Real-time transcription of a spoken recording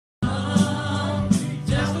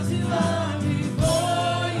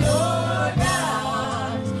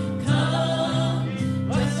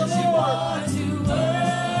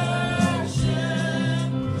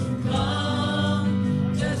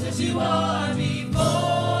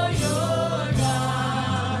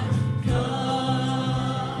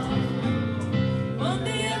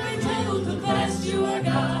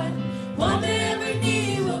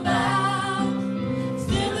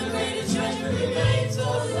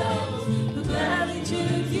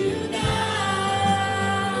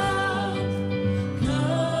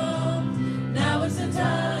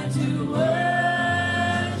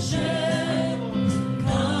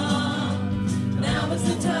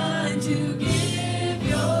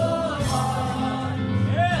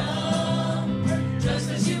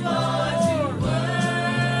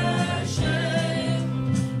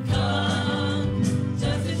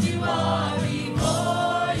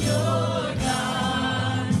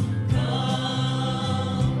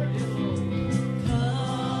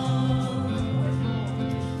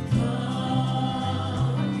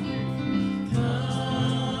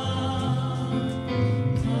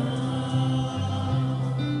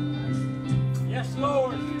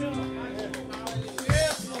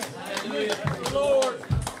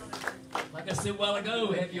while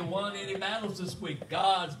ago, have you won any battles this week?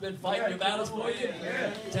 God's been fighting your battles for you.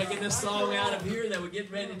 Taking this song out of here that we're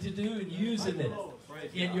getting ready to do and using it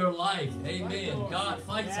in your life. Amen. God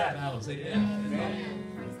fights our battles.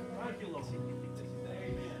 Amen.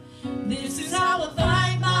 This is how I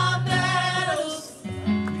fight my battles.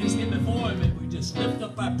 We just get before Him and we just lift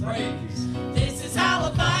up our praise. This is how I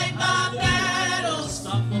fight my battles.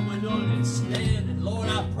 Stop what we're doing and stand. And Lord,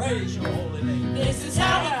 I praise Your holy name. This is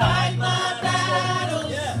how I fight my battles.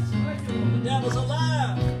 Yes. The devil's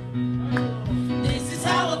alive. This is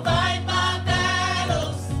how I fight my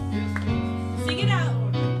battles. Sing it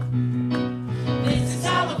out. This is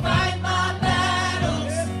how I fight my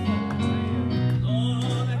battles.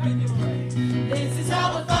 Lord, I give You praise. This is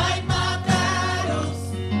how I fight my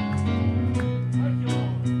battles.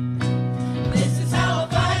 This is how I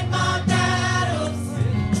fight my battles.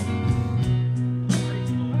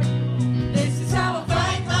 This is how I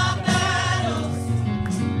fight my battles.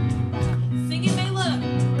 Sing it, may look.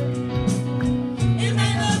 It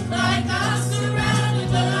may look like I'm surrounded,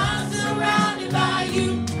 but I'm surrounded by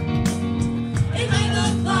You. It may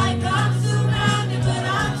look like I'm surrounded, but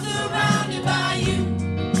I'm surrounded by You.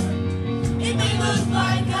 It may look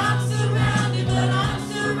like I'm surrounded, but I'm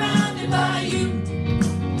surrounded by You.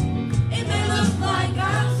 It may look like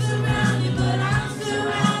I'm surrounded, but I'm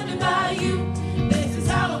surrounded by You. This is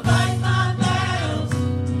how I fight my battles.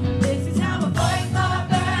 This is how I fight my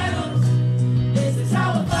battles. This is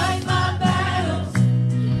how I fight my battles.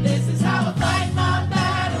 This is how I fight my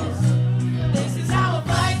battles. This is how I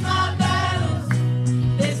fight my battles.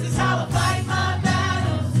 This is how I fight my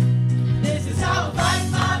battles. This is how I fight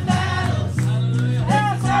my battles. Hallelujah.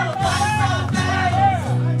 This is how I fight my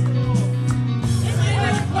battles. It may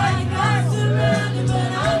look like I'm surrounded,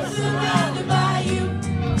 but I'm surrounded by You.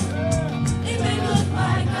 It may look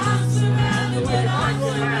like I'm surrounded, but I'm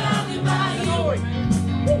surrounded by You.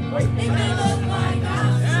 It may look like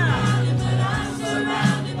I'm surrounded, but I'm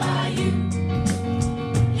surrounded by You.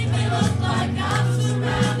 It may look like I'm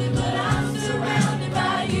surrounded, but I'm surrounded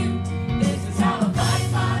by You. This is how I fight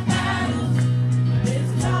my battles. This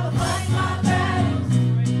is how I fight my battles.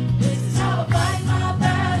 This is how I fight my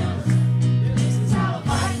battles. This is how I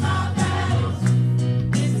fight my battles.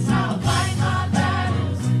 This is how I fight my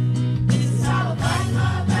battles. This is how I fight my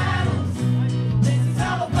battles. This is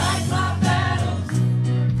how I fight my battles.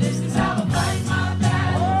 This is how I fight my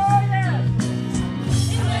battles.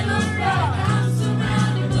 It may look like I'm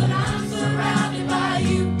surrounded, but I'm surrounded by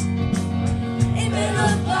You. It may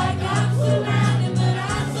look like I'm surrounded, but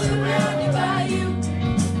I'm surrounded by You.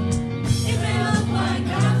 It may look like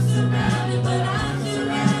I'm surrounded, but I'm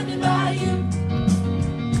surrounded by You.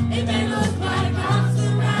 It may look like I'm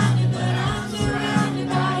surrounded, but I'm surrounded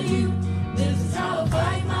by You. This is how I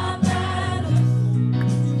fight my battles.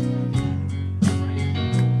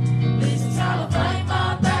 This is how I fight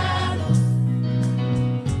my battles.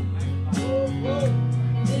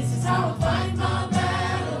 This is how I fight my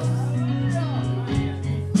battles.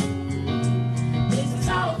 This is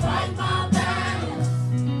how I fight my battles.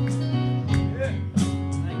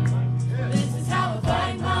 This is how I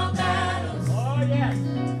fight my battles. Oh, yes.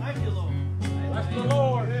 Thank you, Lord. Bless the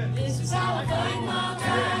Lord. This is how I fight my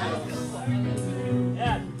battles.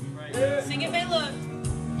 Yes. Sing it may look.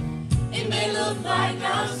 It may look like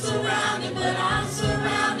I'm surrounded, but I'm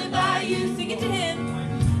surrounded by You. Sing it to Him.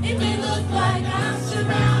 It may look like I'm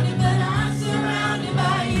surrounded, but I'm surrounded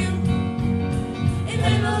by You. It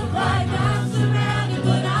may look like I'm surrounded,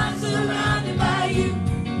 but I'm surrounded by You.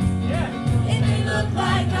 Yes. It may look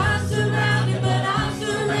like I'm surrounded, but I'm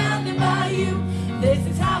surrounded by You. This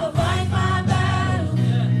is how I fight my battles.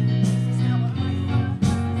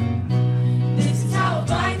 This is how I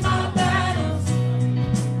fight my battles.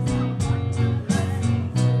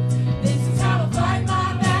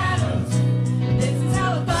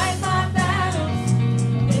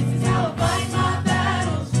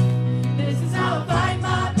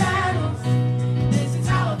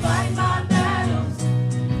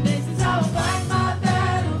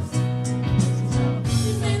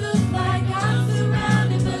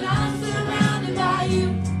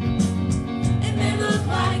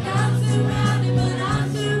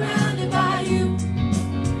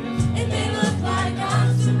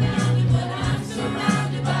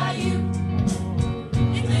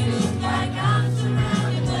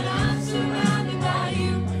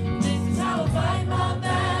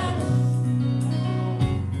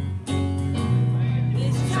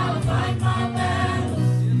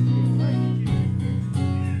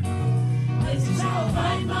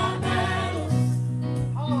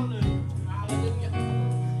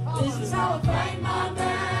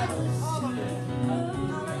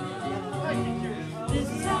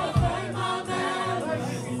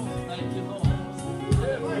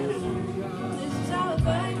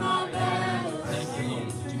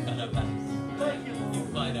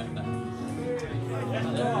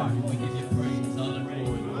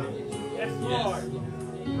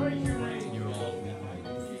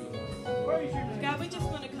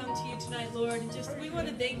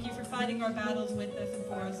 fighting our battles with us and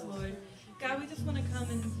for us, Lord. God, we just want to come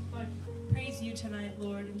and praise you tonight,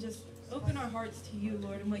 Lord, and just open our hearts to you,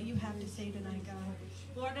 Lord, and what you have to say tonight, God.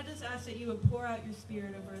 Lord, I just ask that you would pour out your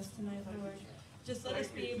spirit over us tonight, Lord. Just let us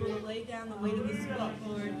be able to lay down the weight of this book,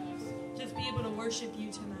 Lord. Just be able to worship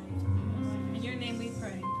you tonight. In your name we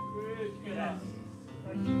pray. Amen.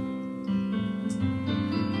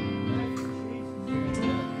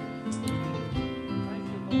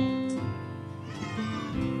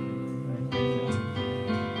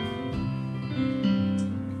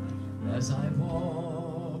 As I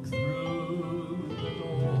walk through the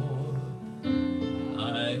door,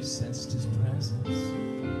 I sensed his presence,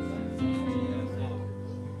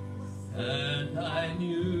 and I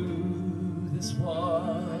knew this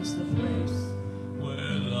was the place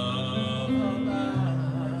where love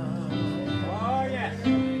abounds. Oh, yes.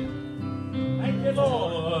 Thank you,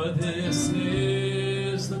 Lord. For this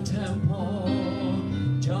is the temple,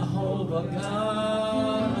 Jehovah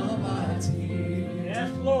God Almighty.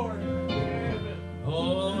 Yes, Lord.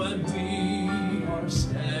 Oh, and we are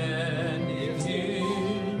standing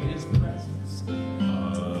in his presence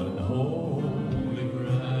on holy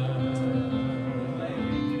ground.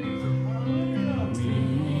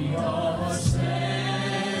 We are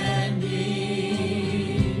standing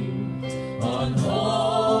on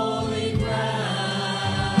holy ground.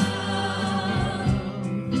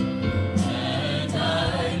 And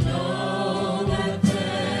I know that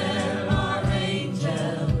there are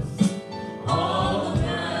angels all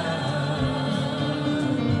around.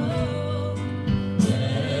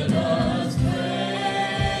 Let us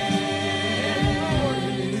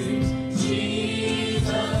praise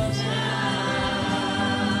Jesus now.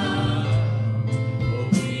 For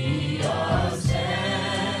we are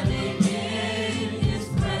standing in his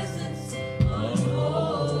presence on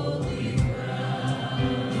holy ground.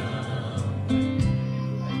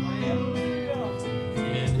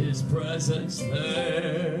 In his presence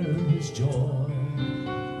there is joy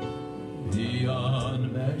beyond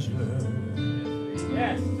measure.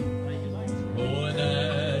 Yes. Oh, and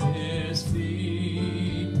at his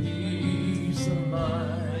feet peace of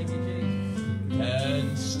mind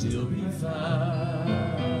can still be found.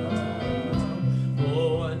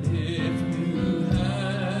 Oh, and if you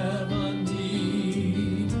have a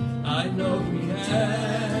need, I know he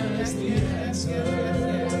has the answer.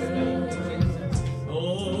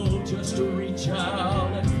 Oh, just to reach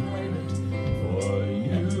out and claim it, for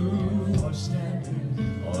you are standing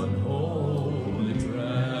on holy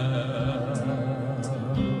ground.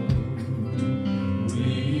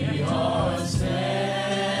 We are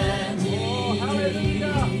standing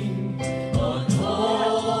on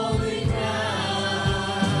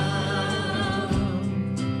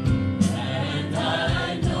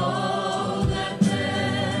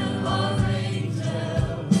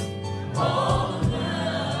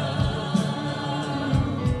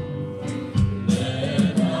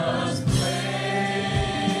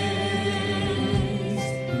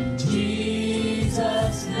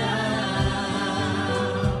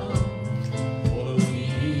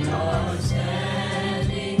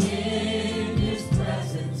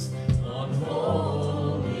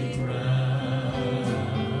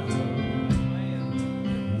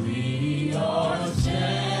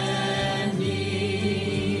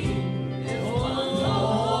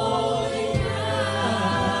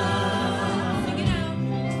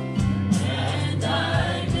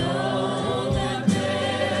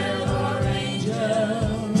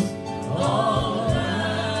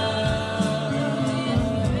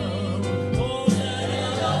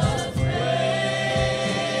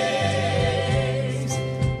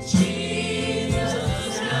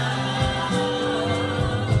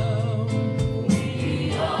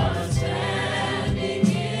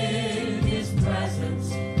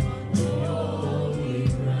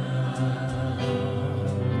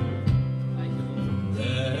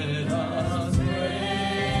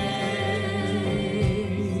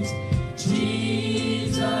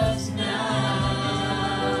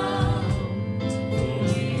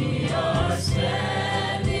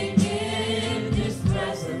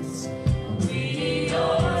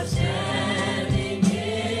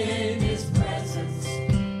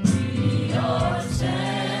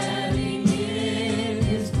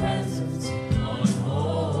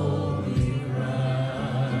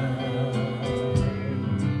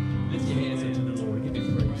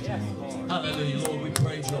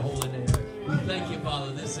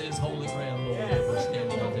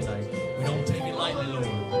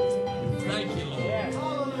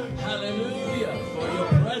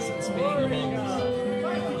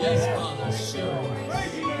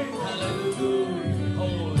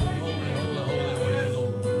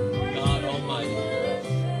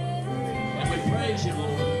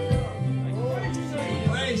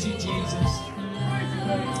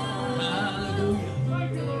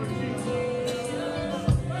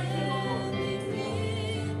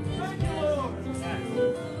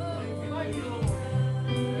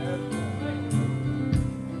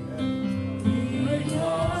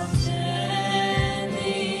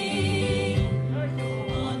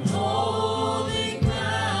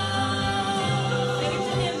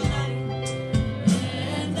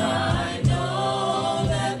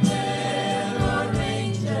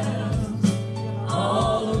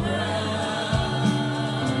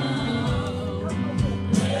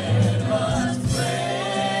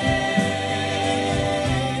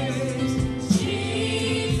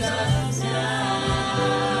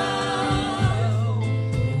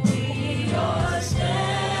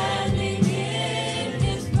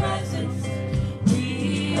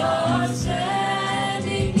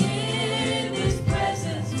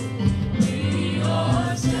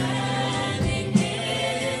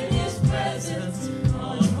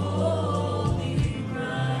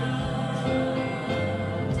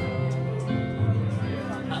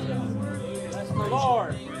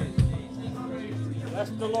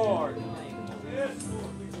Bless the Lord. Yes, Lord.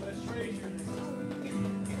 Let's praise your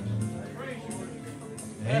name. Praise your name.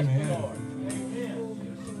 Amen.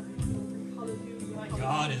 Amen.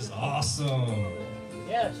 God is awesome.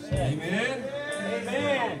 Yes. Amen.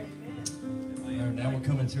 Amen. Now we're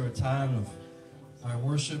coming to a time of our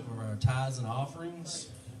worship, of our tithes and offerings.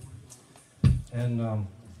 And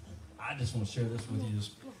I just want to share this with you.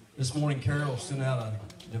 This morning, Carol sent out a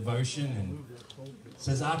devotion and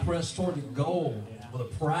says, I press toward the goal with a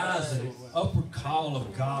prize of the upward call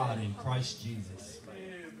of God in Christ Jesus.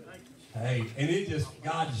 Hey, and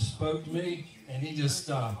God just spoke to me, and he just,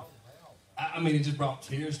 it just brought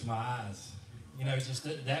tears to my eyes. You know, just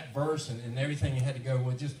that verse and everything it had to go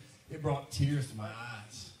with, it brought tears to my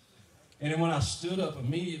eyes. And then when I stood up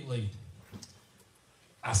immediately,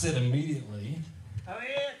 I said immediately,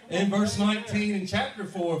 in verse 19 in chapter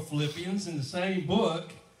 4 of Philippians, in the same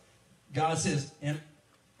book, God says, and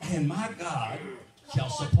my God shall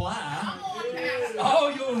supply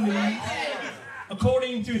all your needs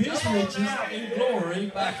according to his riches in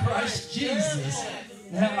glory by Christ Jesus.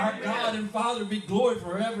 Now our God and Father be glory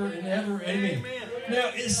forever and ever. Amen.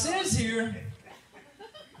 Now it says here,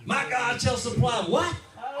 my God shall supply what?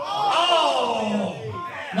 All.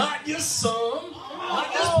 Not just some,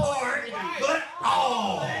 not just part, but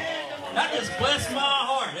all. That just blessed my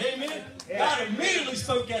heart. Amen. God immediately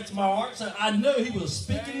spoke that to my heart, so I know he was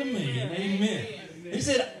speaking to me. And amen. He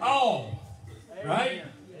said all. Right?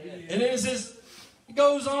 And then it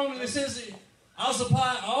goes on and it says, I'll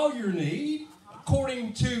supply all your need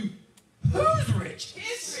according to whose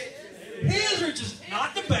riches? His riches,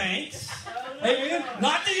 not the banks. Amen.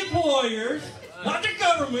 Not the employers, not the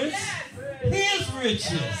governments. His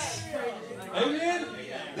riches. Amen.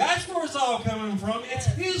 That's where it's all coming from. It's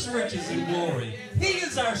his riches and glory. He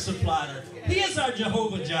is our supplier. He is our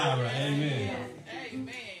Jehovah Jireh. Amen.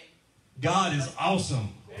 God is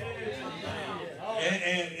awesome.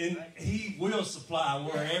 And he will supply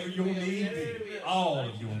wherever your need be. All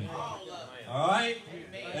of your need. All right?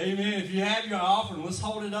 Amen. If you have your offering, let's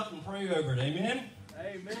hold it up and pray over it. Amen?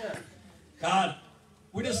 Amen. God,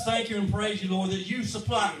 we just thank you and praise you, Lord, that you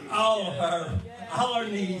supply all our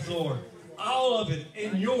needs, Lord. All of it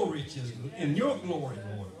in your riches, in your glory,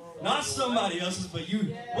 Lord. Not somebody else's, but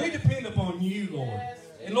you. We depend upon you, Lord.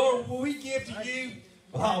 And Lord, when we give to you,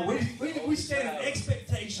 we stand in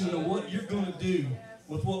expectation of what you're going to do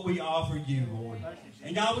with what we offer you, Lord.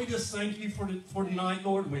 And God, we just thank you for tonight,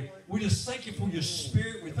 Lord. We just thank you for your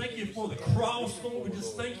spirit. We thank you for the cross, Lord. We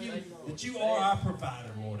just thank you that you are our provider,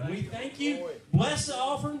 Lord. And we thank you. Bless the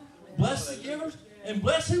offering, bless the givers, and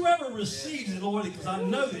bless whoever receives it, Lord, because I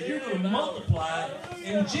know that you're going to multiply it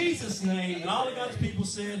in Jesus' name. And all of God's people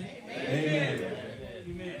said, amen.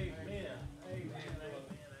 Amen.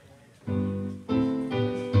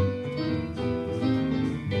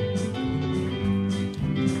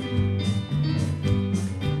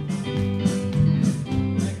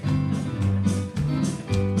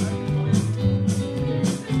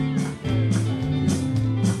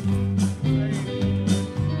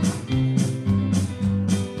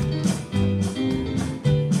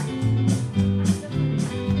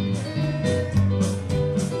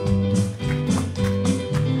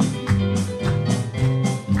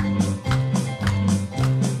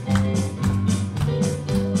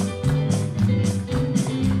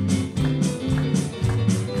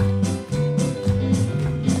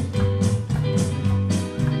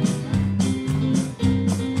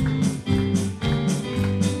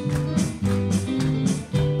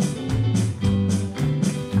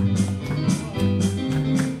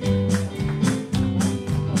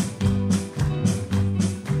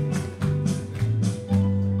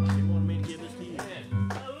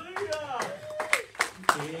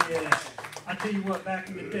 Back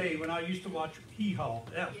in the day when I used to watch Hee-Haw,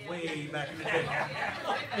 that was way back in the day.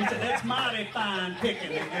 They said, that's mighty fine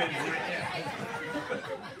picking and good.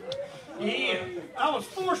 Yeah, I was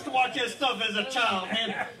forced to watch that stuff as a child,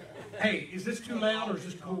 man. Hey, is this too loud or is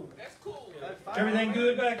this cool? That's cool. Everything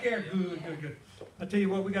good back there? Good. I tell you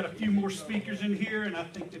what, we got a few more speakers in here, and I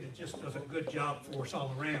think that it just does a good job for us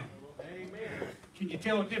all around. Amen. Can you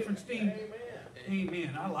tell a difference, Steve?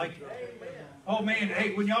 Amen. I like it. Oh, man,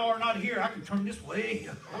 hey, when y'all are not here, I can turn this way.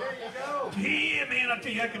 There you go. Yeah, man, I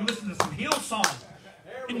tell you, I can listen to some hill songs.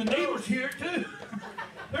 And the neighbors hear it, too.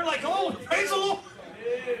 They're like, oh, praise the Lord.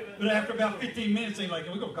 But after about 15 minutes, they're like,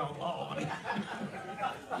 we're going to call law.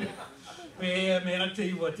 Yeah, man, I tell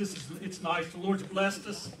you what, it's nice. The Lord's blessed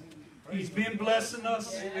us. He's been blessing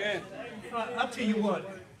us. Amen. I tell you what,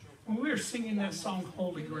 when we were singing that song,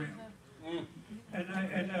 Holy Ground, and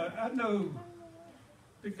I know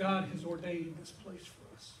that God has ordained this place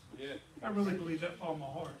for us. I really believe that with all my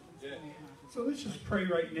heart. So let's just pray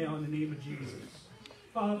right now in the name of Jesus.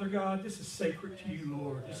 Father God, this is sacred to you,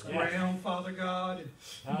 Lord. This ground, Father God,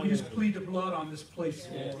 and we just plead the blood on this place,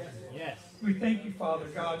 Lord. Yes. We thank you, Father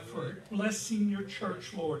God, for blessing your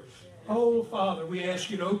church, Lord. Oh, Father, we ask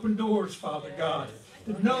you to open doors, Father God,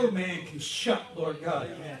 that no man can shut, Lord God.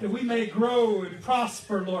 That we may grow and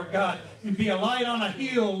prosper, Lord God, and be a light on a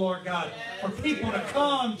hill, Lord God, for people to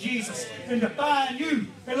come, Jesus, and to find you.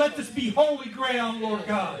 And let this be holy ground, Lord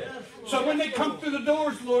God. So when they come through the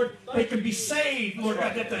doors, Lord, they can be saved, Lord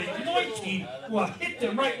God, that the anointing will hit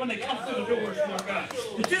them right when they come through the doors, Lord God.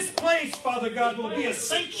 That this place, Father God, will be a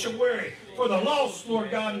sanctuary for the lost, Lord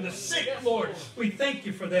God, and the sick, Lord. We thank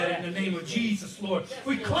you for that in the name of Jesus, Lord.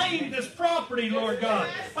 We claim this property, Lord God.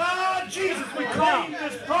 Ah, Jesus, we claim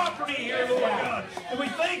this property here, Lord God. And we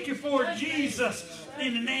thank you for it, Jesus.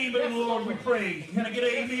 In the name of the Lord we pray. Can I get an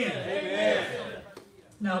amen? Amen.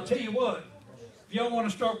 Now, I'll tell you what. If y'all want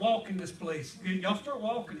to start walking this place, y'all start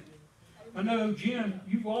walking it. I know, Jim,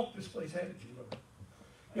 you've walked this place, haven't you?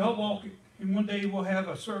 Y'all walk it. And one day we'll have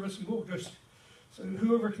a service and we'll just, so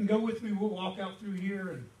whoever can go with me, we'll walk out through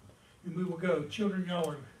here and we will go. Children, y'all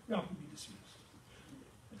can be dismissed.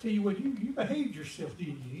 I tell you what, you behaved yourself,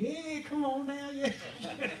 didn't you? Yeah, come on now, yeah.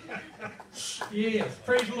 Yes,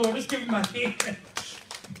 praise the Lord. Let's give him my hand.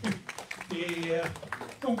 Yeah,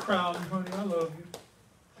 don't cry on me, honey. I love you.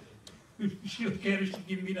 She looked at her, she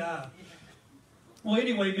gave me the eye. Well,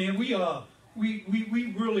 anyway, man, we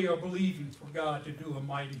really are believing for God to do a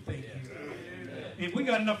mighty thing here. And we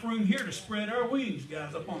got enough room here to spread our wings,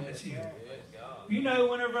 guys, up on this hill. You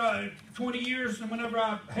know, whenever 20 years and whenever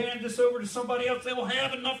I hand this over to somebody else, they will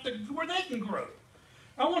have enough to where they can grow.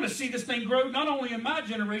 I want to see this thing grow not only in my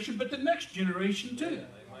generation, but the next generation too.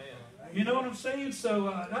 You know what I'm saying? So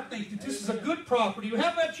I think that this is a good property.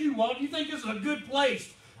 How about you, Walt? Do you think this is a good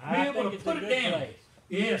place? Be able to put it down. Place.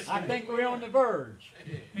 Yes. I think we're on the verge.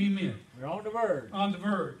 Amen. We're on the verge. On the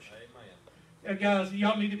verge. Yeah, guys,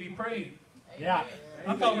 y'all need to be praying. Yeah.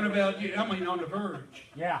 I'm talking about you. I mean, on the verge.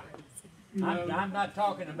 Yeah. You know, I'm not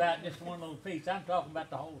talking about just one little piece. I'm talking about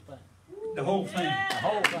the whole thing. The whole thing. The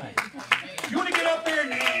whole thing. You want to get up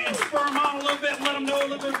there and spur them on a little bit and let them know a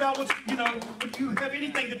little bit about what's, you know, if you have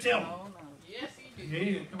anything to tell them. Yes, he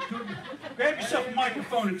did. Yeah. Grab yourself a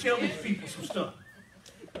microphone and tell these people some stuff.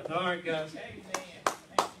 All right, guys.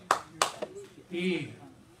 Yeah.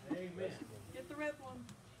 Get the red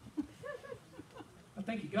one. I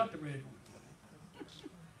think you got the red one.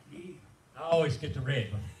 Yeah. I always get the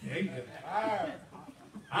red one. There you go.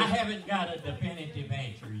 I haven't got a definitive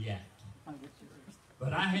answer yet,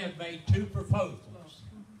 but I have made 2 proposals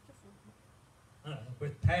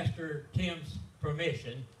with Pastor Tim's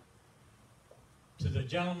permission to the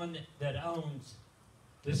gentleman that owns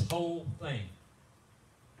this whole thing.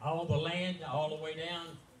 All the land, all the way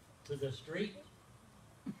down to the street,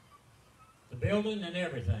 the building and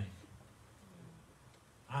everything.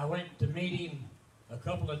 I went to meet him a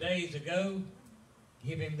couple of days ago,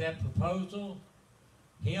 give him that proposal.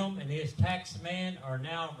 Him and his tax man are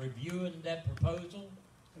now reviewing that proposal.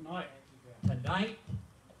 Tonight,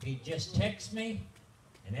 he just texted me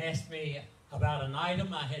and asked me about an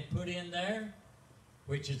item I had put in there,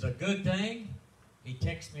 which is a good thing. He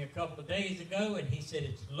texted me a couple of days ago, and he said,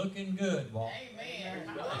 it's looking good, Walt. Amen.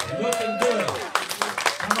 It's looking good.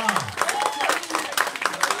 Come on.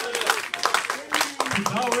 He's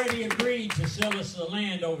already agreed to sell us the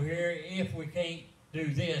land over here if we can't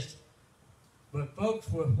do this. But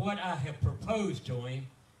folks, with what I have proposed to him,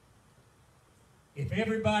 if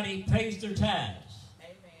everybody pays their tithes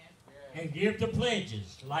and give the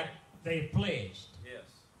pledges like they've pledged,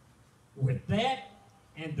 with that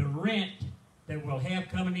and the rent that we'll have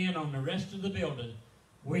coming in on the rest of the building,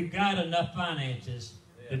 we've got enough finances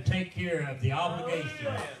to take care of the obligation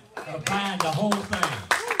of buying the whole thing.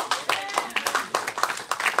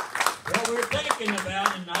 What we're thinking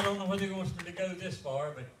about, and I don't know whether he wants me to go this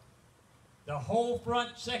far, but the whole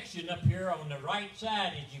front section up here on the right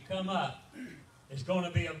side as you come up is going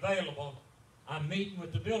to be available. I'm meeting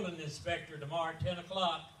with the building inspector tomorrow at 10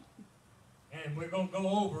 o'clock, and we're going to go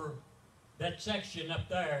over that section up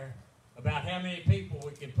there about how many people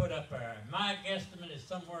we can put up there. My guesstimate is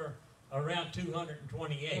somewhere around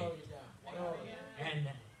 228. And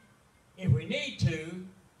if we need to,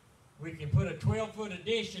 we can put a 12-foot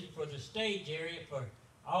addition for the stage area for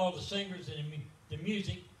all the singers and the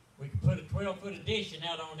music. We could put a 12-foot addition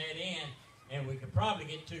out on that end, and we could probably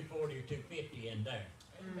get 240 or 250 in there.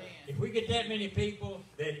 Amen. If we get that many people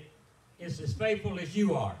that is as faithful as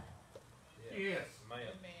you are, Yes.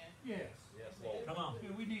 Amen. Yes. come on. Yeah,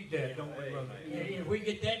 we need that, don't we, brother? If we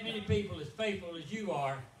get that many people as faithful as you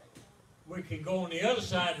are, we can go on the other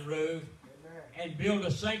side of the road and build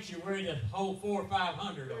a sanctuary that hold 400 or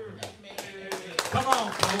 500 of them. Come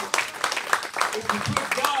on, folks. If you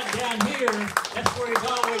put God down here, that's where He's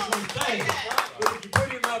always going to stay. But if you put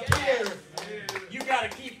Him up here, you got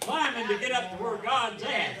to keep climbing to get up to where God's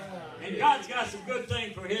at. And God's got some good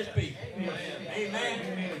things for His people. Amen.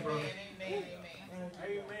 Amen, brother.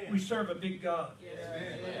 We serve a big God.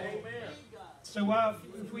 So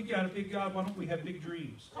if we got a big God, why don't we have big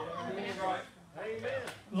dreams?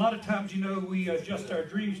 A lot of times, you know, we adjust our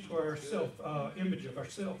dreams to our self-image of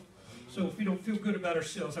ourselves. So if we don't feel good about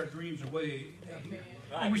ourselves, our dreams are way down here.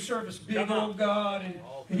 And we serve this big old God,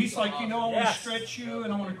 and He's like, you know, I want to stretch you,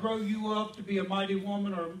 and I want to grow you up to be a mighty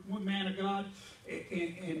woman or a man of God.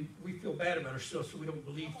 And we feel bad about ourselves, so we don't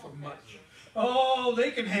believe for much. Oh,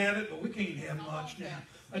 they can have it, but we can't have much now.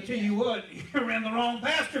 I tell you what, you're in the wrong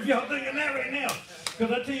pastor if y'all thinking that right now.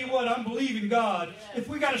 Because I tell you what, I'm believing God. If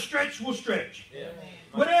we got to stretch, we'll stretch.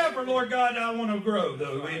 Whatever, Lord God, I want to grow,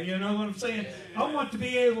 though. And you know what I'm saying? I want to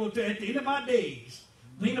be able to, at the end of my days,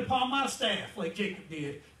 lean upon my staff like Jacob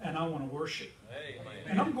did, and I want to worship.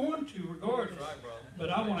 And I'm going to, regardless. But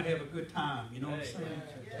I want to have a good time. You know what I'm saying?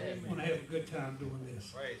 I want to have a good time doing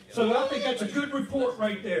this. So I think that's a good report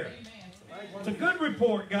right there. It's a good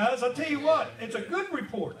report, guys. I'll tell you what, it's a good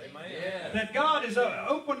report. That God has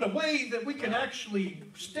opened a way that we can actually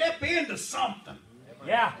step into something.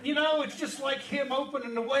 Yeah. You know, it's just like Him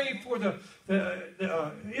opening the way for the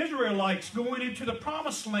Israelites going into the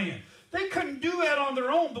promised land. They couldn't do that on their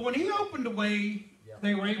own, but when He opened the way,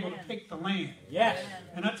 they were able to take the land. Yes.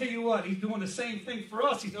 And I tell you what, He's doing the same thing for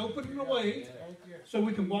us. He's opening the way so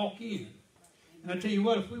we can walk in. And I tell you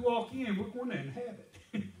what, if we walk in, we're going to inhabit.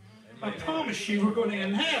 I promise you, we're going to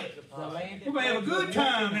inhabit. We're going to have a good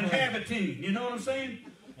time inhabiting. You know what I'm saying?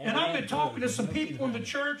 And I've been talking to some people in the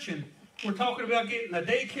church, and we're talking about getting a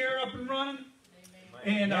daycare up and running.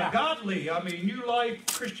 And godly, I mean, New Life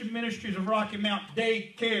Christian Ministries of Rocky Mount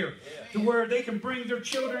Daycare, to where they can bring their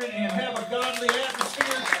children and have a godly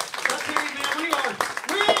atmosphere. I tell you, man,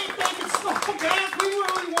 we ain't thinking small, guys. We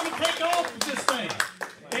really want to take off with this thing.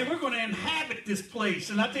 And we're going to inhabit this place.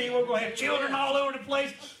 And I tell you, we're going to have children all over the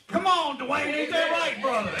place. Come on, Dwayne, ain't that right,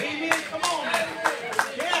 brother? Amen? Come on, man.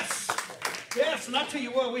 Yes. Yes, and I tell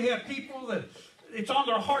you what, we have people that it's on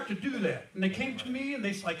their heart to do that. And they came to me and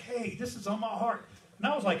they're like, hey, this is on my heart. And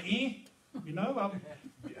I was like, you know.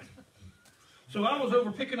 So I was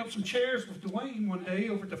over picking up some chairs with Dwayne one day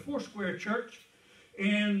over at the Foursquare Church.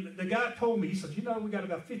 And the guy told me, he said, you know, we got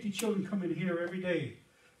about 50 children coming here every day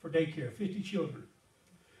for daycare, 50 children.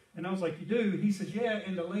 And I was like, you do? And he said, yeah,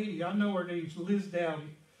 and the lady, I know her name's Liz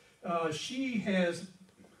Dowdy. She has,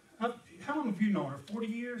 how long have you known her? 40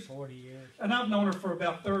 years? 40 years. And I've known her for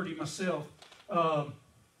about 30 myself.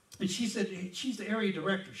 And she said she's the area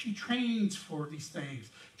director. She trains for these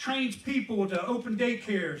things. Trains people to open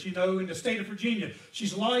daycares, you know, in the state of Virginia.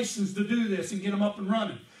 She's licensed to do this and get them up and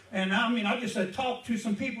running. And I mean, I just had talked to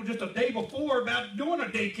some people just a day before about doing a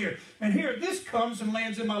daycare. And here this comes and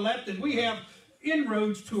lands in my lap that we have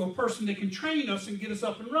inroads to a person that can train us and get us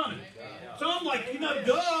up and running. So I'm like, you know,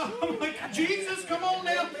 duh. I'm like, Jesus, come on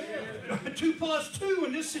now. 2 plus 2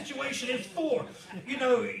 in this situation is 4. You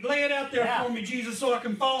know, lay it out there for me, Jesus, so I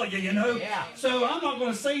can follow you, you know. So I'm not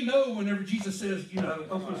going to say no whenever Jesus says, you know,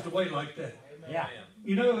 opens the way like that.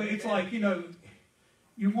 You know, it's like, you know,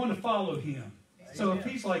 you want to follow Him. So if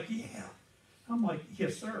He's like, yeah, I'm like,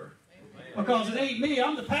 yes, sir. Because it ain't me,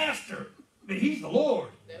 I'm the pastor. But He's the Lord.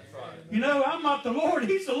 You know, I'm not the Lord,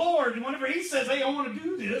 He's the Lord. And whenever He says, hey, I want to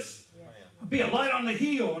do this, I'll be a light on the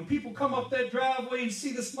hill. And people come up that driveway and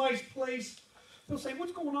see this nice place. They'll say,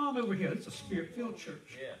 what's going on over here? It's a Spirit-filled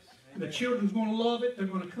church. And the children's going to love it. They're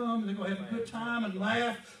going to come and they're going to have a good time and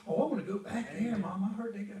laugh. Oh, I want to go back there, Mom. I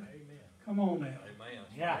heard they got it. Come on now.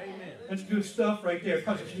 That's good stuff right there.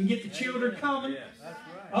 Because if you can get the children coming,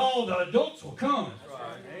 all the adults will come.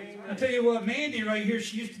 I tell you what, Mandy right here,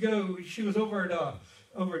 she used to go, she was over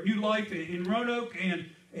at New Life in Roanoke,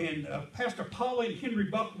 and Pastor Polly and Henry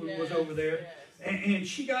Buckland was over there. And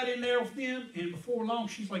she got in there with them, and before long,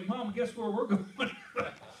 she's like, Mama, guess where we're going?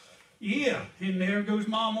 Yeah, and there goes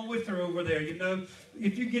Mama with her over there, you know,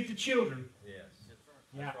 if you get the children.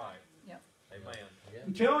 Right. Amen.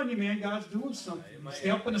 I'm telling you, man, God's doing something. He's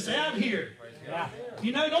helping us out here.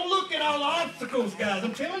 You know, don't look at all the obstacles, guys.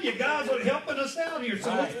 I'm telling you, God's helping us out here, so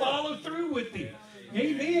let's follow through with Him.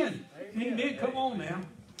 Amen. Amen. Come on now.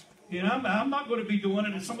 You know, I'm not going to be doing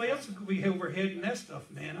it, and somebody else is going to be overheading that stuff,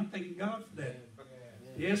 man. I'm thanking God for that.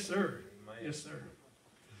 Yes, sir. Yes, sir.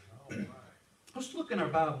 Let's look in our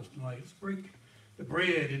Bibles tonight. Let's break the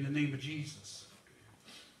bread in the name of Jesus.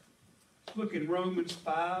 look in Romans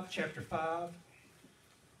 5, chapter 5,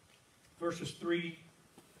 verses 3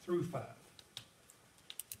 through 5.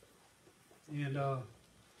 And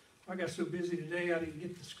I got so busy today I didn't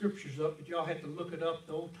get the scriptures up, but y'all have to look it up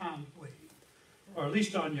the old time way, or at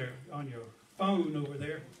least on your phone over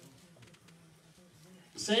there.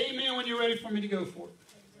 Say amen when you're ready for me to go for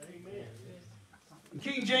it. Amen. In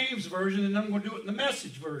King James Version, and I'm going to do it in the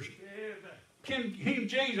Message version. King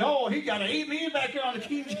James, oh, he got an amen back here on the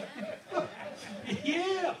King James.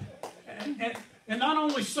 Yeah. And not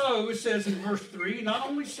only so, it says in verse 3, not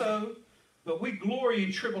only so, but we glory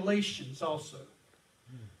in tribulations also.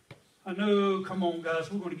 I know, come on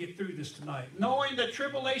guys, we're going to get through this tonight. Knowing that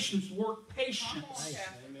tribulations work patience.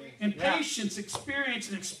 And patience experience,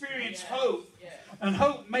 and experience hope. And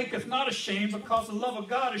hope maketh not ashamed, because the love of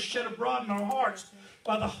God is shed abroad in our hearts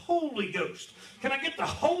by the Holy Ghost. Can I get the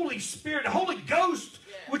Holy Spirit, the Holy Ghost,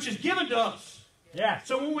 which is given to us? Yeah.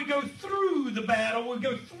 So when we go through the battle,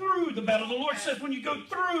 the Lord says when you go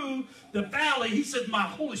through the valley, He said, my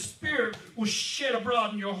Holy Spirit will shed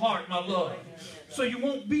abroad in your heart, my love. So you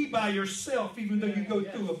won't be by yourself, even though you go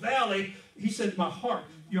through a valley. He said,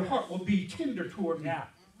 your heart will be tender toward me. Yeah.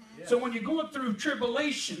 So when you're going through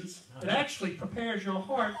tribulations, it actually prepares your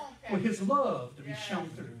heart for His love to be shown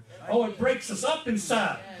through. Oh, it breaks us up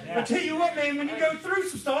inside. I tell you what, man, when you go through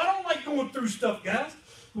some stuff, I don't like going through stuff, guys.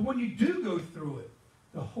 But when you do go through it,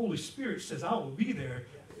 the Holy Spirit says, I will be there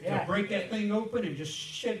to break that thing open and just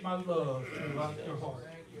shed my love throughout your heart.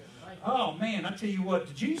 Oh, man, I tell you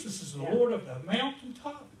what, Jesus is the Lord of the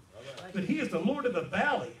mountaintop, but He is the Lord of the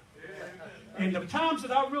valley. And the times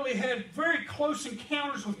that I really had very close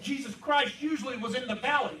encounters with Jesus Christ usually was in the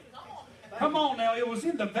valley. Come on now, it was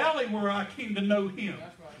in the valley where I came to know Him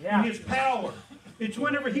and His power. It's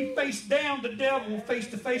whenever He faced down the devil face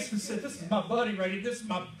to face and said, this is my buddy right here, this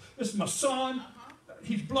is my son,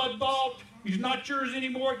 he's blood-bought, he's not yours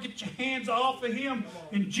anymore, get your hands off of him.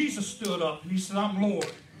 And Jesus stood up and He said, I'm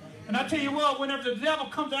Lord. And I tell you what, whenever the devil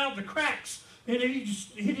comes out of the cracks and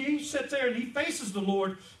he sits there and he faces the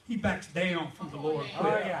Lord, he backs down from the Lord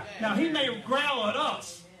quick. Now, he may growl at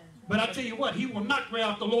us, but I tell you what, he will not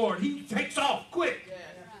growl at the Lord. He takes off quick.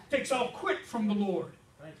 Takes off quick from the Lord.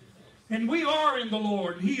 And we are in the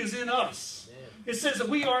Lord, and He is in us. It says that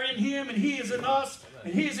we are in Him, and He is in us,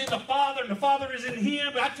 and He is in the Father, and the Father is in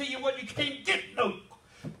Him. But I tell you what, you can't get no.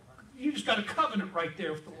 You just got a covenant right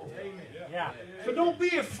there with the Lord. So don't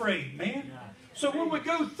be afraid, man. So when we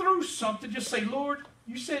go through something, just say, Lord,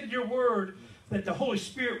 you said in your word that the Holy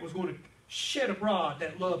Spirit was going to shed abroad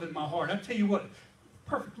that love in my heart. I tell you what,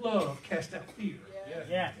 perfect love casts out fear.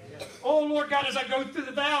 Oh, Lord God, as I go through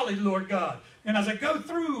the valley, Lord God, and as I go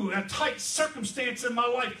through a tight circumstance in my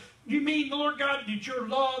life, you mean, Lord God, that your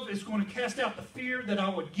love is going to cast out the fear that I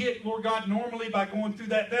would get, Lord God, normally by going through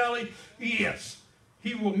that valley? Yes.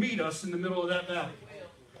 He will meet us in the middle of that valley.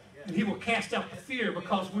 And He will cast out the fear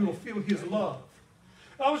because we will feel His love.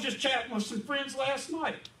 I was just chatting with some friends last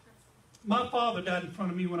night. My father died in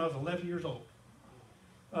front of me when I was 11 years old.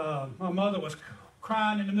 My mother was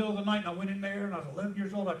crying in the middle of the night, and I went in there, and I was 11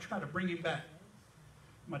 years old. I tried to bring him back.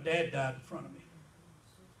 My dad died in front of me.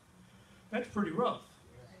 That's pretty rough.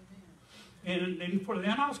 And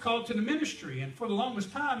I was called to the ministry, and for the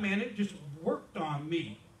longest time, man, it just worked on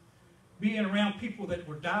me, being around people that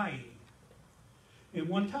were dying. And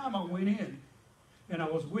one time I went in, and I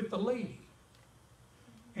was with a lady,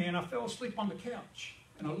 and I fell asleep on the couch.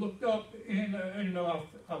 And I looked up, and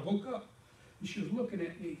I woke up, and she was looking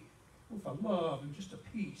at me with a love and just a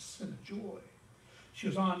peace and a joy. She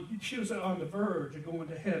was on the verge of going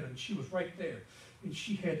to heaven. She was right there, and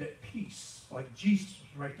she had that peace, like Jesus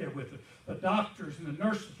was right there with her. The doctors and the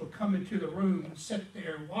nurses would come into the room and sit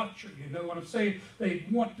there and watch her. You know what I'm saying? They'd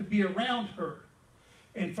want to be around her.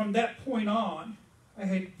 And from that point on, I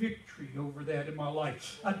had victory over that in my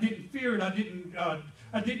life. I didn't fear it. I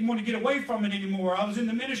didn't want to get away from it anymore. I was in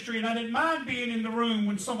the ministry, and I didn't mind being in the room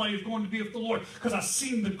when somebody was going to be with the Lord, because I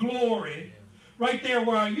seen the glory. Right there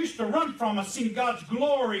where I used to run from, I seen God's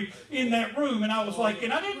glory in that room. And I was like,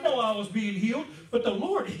 and I didn't know I was being healed, but the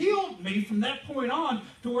Lord healed me from that point on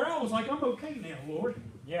to where I was like, I'm okay now, Lord.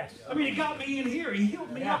 Yes. I mean, He got me in here. He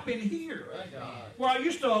healed me up in here. Where I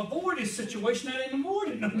used to avoid His situation, I didn't avoid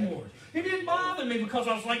it no more. It didn't bother me because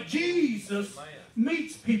I was like, Jesus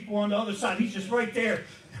meets people on the other side. He's just right there.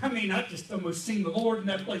 I mean, I just almost seen the Lord in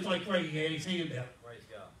that place like right. He had His hand out.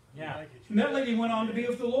 Yeah. And that lady went on to be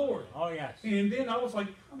with the Lord. Oh, yes. And then I was like,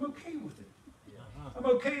 I'm okay with it. I'm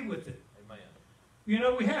okay with it. Amen. You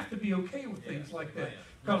know, we have to be okay with things like that.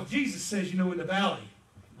 Because Jesus says, you know, in the valley,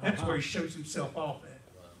 that's where He shows Himself off at.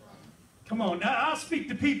 Come on. Now, I'll speak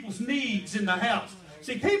to people's needs in the house.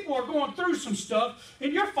 See, people are going through some stuff,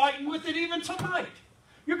 and you're fighting with it even tonight.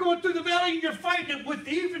 You're going through the valley and you're fighting it with,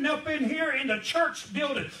 even up in here in the church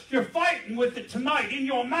building. You're fighting with it tonight. In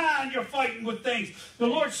your mind, you're fighting with things. The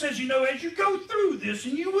Lord says, you know, as you go through this,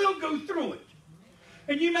 and you will go through it,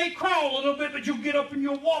 and you may crawl a little bit, but you'll get up and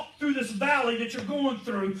you'll walk through this valley that you're going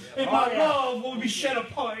through, and my love will be shed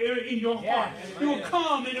apart in your heart. It will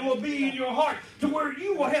come and it will be in your heart to where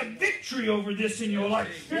you will have victory over this in your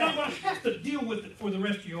life. You're not going to have to deal with it for the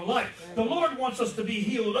rest of your life. The Lord wants us to be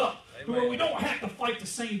healed up to where we don't have to fight the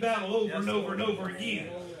same battle over and over and over again.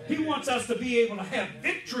 He wants us to be able to have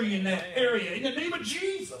victory in that area in the name of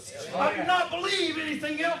Jesus. I do not believe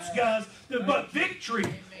anything else, guys, but victory.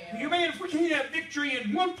 You man, if we can't have victory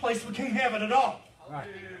in one place, we can't have it at all. Right.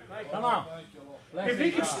 Come on. If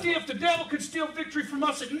he can steal, if the devil can steal victory from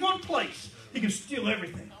us in one place, he can steal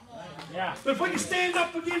everything. Yeah. But if we can stand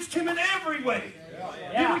up against him in every way,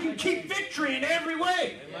 then we can keep victory in every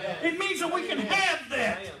way. It means that we can have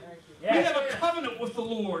that. We have a covenant with the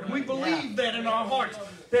Lord. And we believe that in our hearts,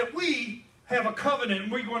 that we have a covenant,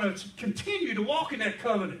 and we're going to continue to walk in that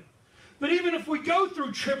covenant. But even if we go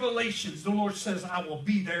through tribulations, the Lord says, I will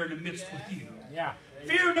be there in the midst with you. Yeah.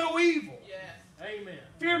 Fear no evil. Amen.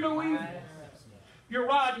 Fear no evil. Your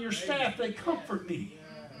rod and your staff, they comfort me.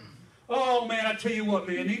 Oh, man, I tell you what,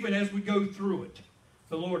 man, even as we go through it,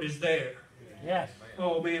 the Lord is there. Yes.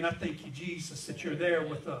 Oh, man, I thank you, Jesus, that you're there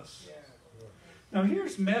with us. Now,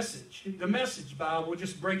 here's Message. The Message Bible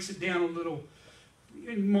just breaks it down a little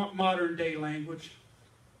in modern day language.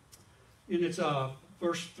 And it's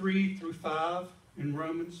verse 3 through 5 in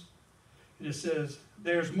Romans. And it says,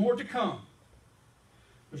 there's more to come.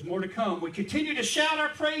 There's more to come. We continue to shout our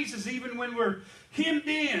praises even when we're hemmed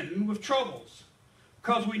in with troubles,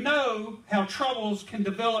 because we know how troubles can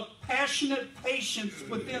develop passionate patience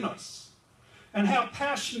within us, and how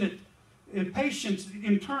passionate and patience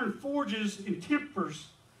in turn forges and tempers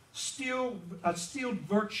a steeled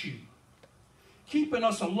virtue, keeping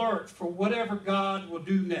us alert for whatever God will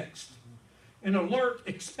do next. An alert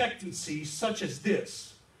expectancy such as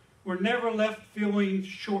this, we're never left feeling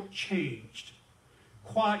shortchanged.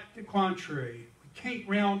 Quite the contrary, we can't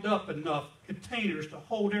round up enough containers to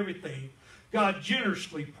hold everything God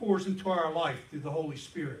generously pours into our life through the Holy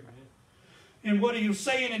Spirit. And what he was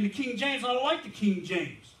saying in the King James, I like the King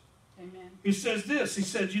James. Amen. He says this, he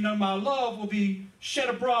says, you know, my love will be shed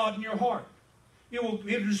abroad in your heart. It'll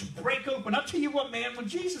just break open. I'll tell you what, man, when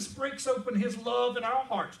Jesus breaks open his love in our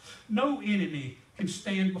hearts, no enemy can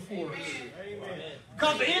stand before us. Amen.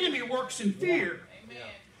 Because the enemy works in fear. Amen.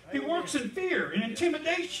 He works in fear and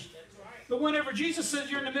intimidation. But whenever Jesus says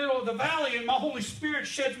you're in the middle of the valley and my Holy Spirit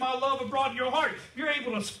sheds my love abroad in your heart, you're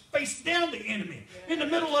able to face down the enemy in the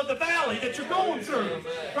middle of the valley that you're going through.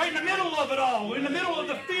 Right in the middle of it all, in the middle of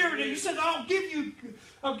the fear. He says, I'll give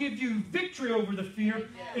you victory over the fear,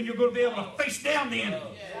 and you're going to be able to face down the enemy.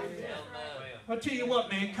 I'll tell you what,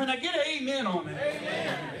 man, can I get an amen on that?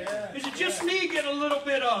 Amen. Is it just me getting a little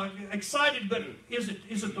bit excited, but is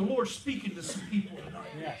it the Lord speaking to some people tonight?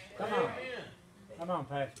 Yes. Come on. Come on,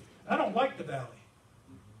 Pastor. I don't like the valley.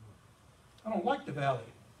 I don't like the valley.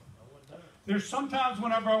 There's sometimes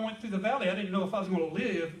whenever I went through the valley, I didn't know if I was going to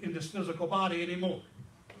live in this physical body anymore.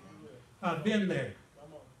 I've been there.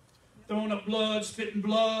 Throwing up blood, spitting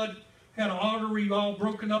blood, had an artery all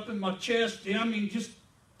broken up in my chest. I mean, just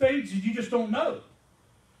things that you just don't know.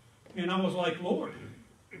 And I was like, Lord,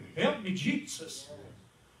 help me, Jesus.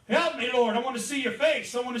 Help me, Lord. I want to see your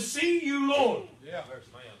face. I want to see you, Lord. Yeah.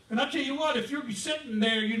 And I tell you what, if you're sitting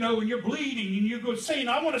there, you know, and you're bleeding, and you're going to say,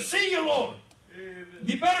 I want to see you, Lord.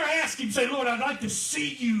 You better ask him, say, Lord, I'd like to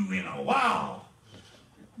see you in a while.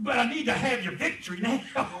 But I need to have your victory now.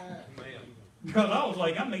 Because I was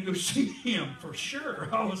like, I may go see him for sure.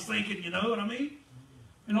 I was thinking, you know what I mean?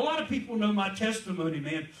 And a lot of people know my testimony,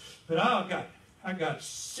 man. But I got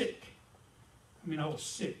sick. I mean, I was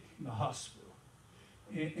sick in the hospital.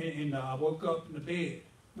 And I woke up in the bed.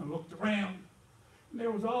 And I looked around. And there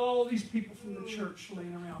was all these people from the church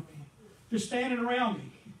laying around me. Just standing around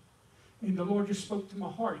me. And the Lord just spoke to my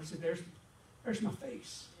heart. He said, there's my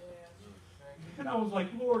face. And I was like,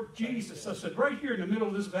 Lord Jesus, I said, right here in the middle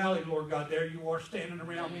of this valley, Lord God, there you are standing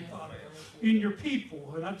around me, Father, in your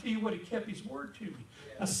people. And I tell you what, he kept his word to me.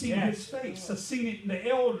 I seen his face. I seen it in the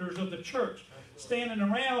elders of the church standing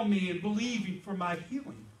around me and believing for my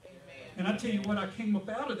healing. And I tell you what, I came up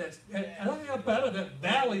out of that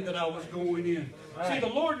valley that I was going in. See, the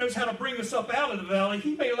Lord knows how to bring us up out of the valley.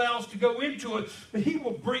 He may allow us to go into it, but he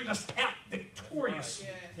will bring us out victorious.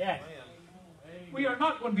 Yeah. We are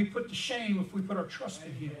not going to be put to shame if we put our trust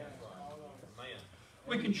in him.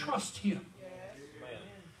 We can trust him.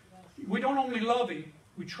 We don't only love Him,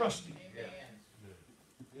 we trust Him.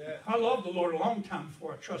 I loved the Lord a long time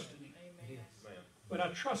before I trusted Him. But I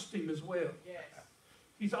trust Him as well.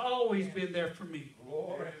 He's always been there for me.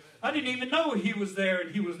 I didn't even know He was there,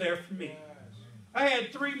 and He was there for me. I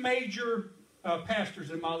had 3 major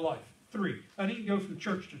pastors in my life. 3. I didn't go from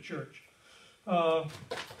church to church.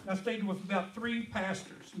 I stayed with about 3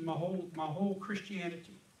 pastors in my whole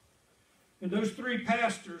Christianity. And those 3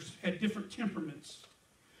 pastors had different temperaments.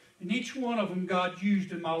 And each one of them God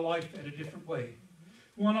used in my life in a different way.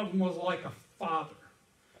 One of them was like a father.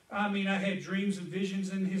 I mean, I had dreams and visions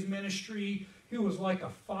in his ministry. He was like a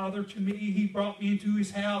father to me. He brought me into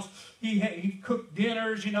his house. He cooked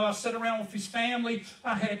dinners. You know, I sat around with his family.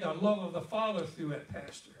 I had the love of the Father through that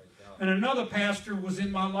pastor. And another pastor was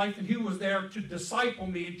in my life, and he was there to disciple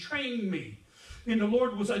me and train me. And the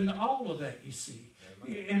Lord was in all of that, you see.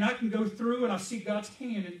 And I can go through, and I see God's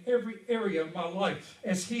hand in every area of my life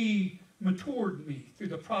as He matured me through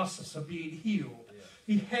the process of being healed.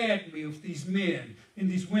 He had me with these men and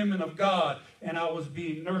these women of God, and I was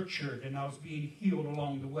being nurtured and I was being healed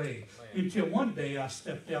along the way. Until one day I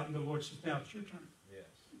stepped out and the Lord said, now it's your turn.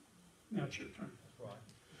 Now it's your turn.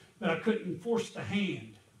 But I couldn't force the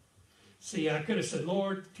hand. See, I could have said,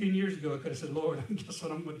 Lord, 10 years ago, I could have said, Lord, guess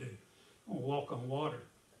what I'm going to do? I'm going to walk on water.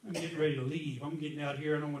 I'm getting ready to leave. I'm getting out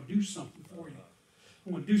here and I'm going to do something for you.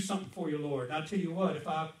 I'm going to do something for you, Lord. And I'll tell you what, if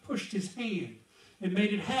I pushed His hand and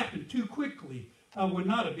made it happen too quickly, I would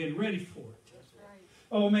not have been ready for it.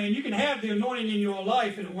 Oh man, you can have the anointing in your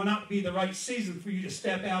life and it will not be the right season for you to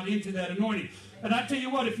step out into that anointing. And I tell you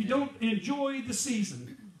what, if you don't enjoy the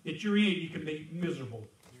season that you're in, you can be miserable.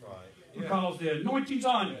 Because the anointing's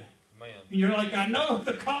on you. And you're like, I know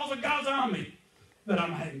the cause of God's on me. But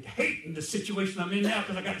I'm hating the situation I'm in now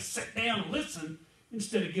because I got to sit down and listen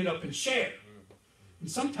instead of get up and share.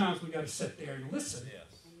 And sometimes we got to sit there and listen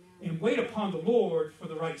and wait upon the Lord for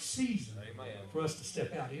the right season for us to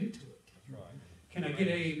step out into it. Can I get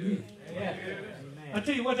an amen? I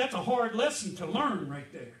tell you what, that's a hard lesson to learn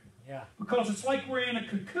right there. Because it's like we're in a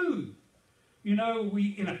cocoon. You know, we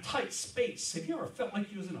in a tight space. Have you ever felt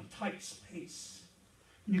like you was in a tight space?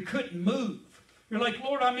 And you couldn't move. You're like,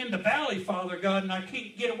 Lord, I'm in the valley, Father God, and I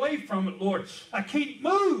can't get away from it, Lord. I can't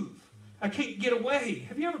move. I can't get away.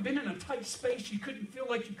 Have you ever been in a tight space you couldn't feel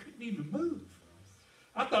like you couldn't even move?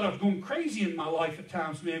 I thought I was going crazy in my life at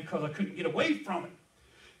times, man, because I couldn't get away from it.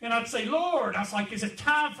 And I'd say, Lord, I was like, is it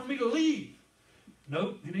time for me to leave?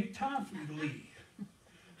 Nope, it ain't time for me to leave.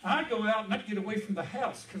 I'd go out and I'd get away from the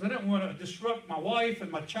house because I didn't want to disrupt my wife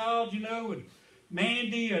and my child, you know, and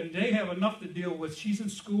Mandy, and they have enough to deal with. She's in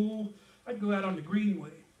school. I'd go out on the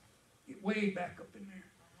greenway, get way back up in there.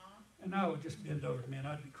 And I would just bend over, man,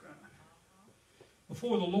 I'd be crying.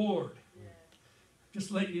 Before the Lord,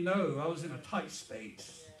 just letting you know, I was in a tight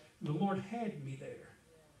space. And the Lord had me there.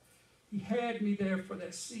 He had me there for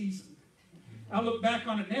that season. I look back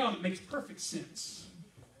on it now and it makes perfect sense.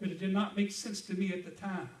 But it did not make sense to me at the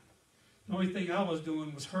time. The only thing I was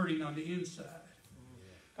doing was hurting on the inside.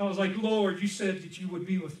 I was like, Lord, you said that you would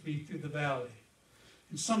be with me through the valley.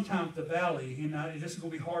 And sometimes the valley, and this is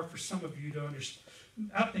going to be hard for some of you to understand.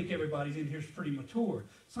 I think everybody in here is pretty mature.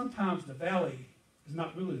 Sometimes the valley is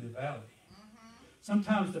not really the valley.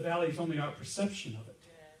 Sometimes the valley is only our perception of it.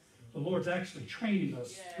 The Lord's actually training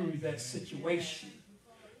us through that situation.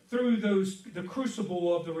 Through the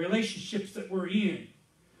crucible of the relationships that we're in.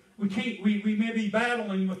 We may be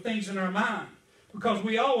battling with things in our mind. Because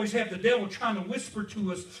we always have the devil trying to whisper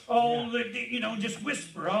to us, just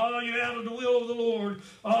whisper, oh, you're out of the will of the Lord.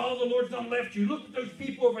 Oh, the Lord's done left you. Look at those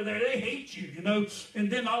people over there. They hate you, you know.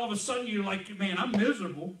 And then all of a sudden you're like, man, I'm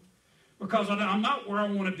miserable because I'm not where I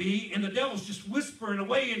want to be. And the devil's just whispering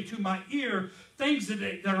away into my ear things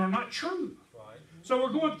that are not true. So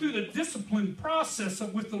we're going through the discipline process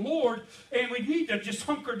with the Lord, and we need to just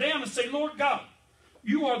hunker down and say, Lord God,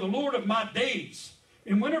 you are the Lord of my days.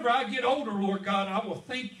 And whenever I get older, Lord God, I will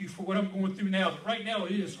thank you for what I'm going through now. But right now,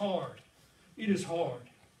 it is hard. It is hard.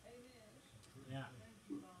 Yeah.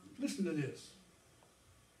 Listen to this.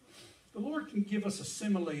 The Lord can give us a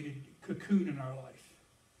simulated cocoon in our life.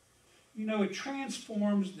 You know, it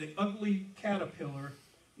transforms the ugly caterpillar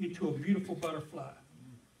into a beautiful butterfly.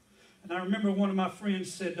 And I remember one of my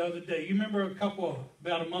friends said the other day, you remember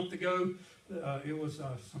about a month ago, it was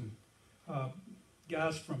some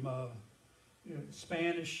guys from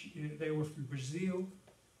Spanish, they were from Brazil,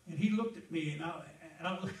 and he looked at me, and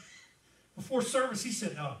I before service, he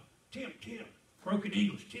said, Tim, broken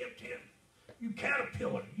English, Tim, you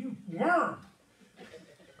caterpillar, you worm,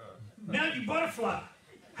 now you butterfly,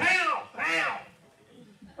 how?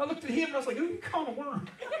 I looked at him and I was like, who you calling a worm?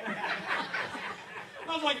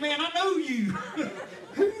 I was like, man, I know you.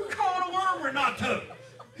 Who you calling a worm or not to?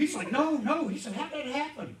 He's like, no. He said, how'd that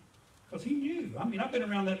happen? Because he knew. I mean, I've been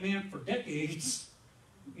around that man for decades.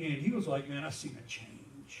 And he was like, man, I seen a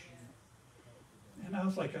change. And I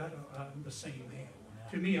was like, I'm the same man.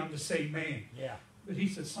 To me, I'm the same man. Yeah. But he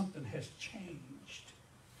said, something has changed.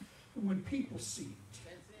 And when people see it.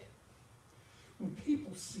 When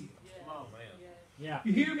people see it. Come on, man. Yeah.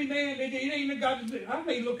 You hear me, man? It ain't even got to do. I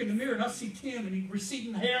may look in the mirror and I see Tim and he's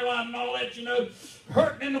receding hairline and all that, you know,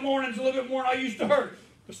 hurting in the mornings a little bit more than I used to hurt.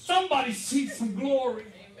 But somebody sees some glory.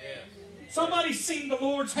 Somebody seen the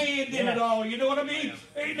Lord's hand in it all. You know what I mean?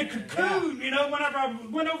 In the cocoon, you know, whenever I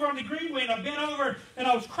went over on the Greenway and I bent over and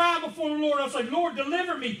I was crying before the Lord, I was like, Lord,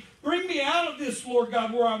 deliver me. Bring me out of this, Lord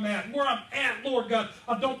God, where I'm at. Where I'm at, Lord God.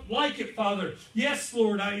 I don't like it, Father. Yes,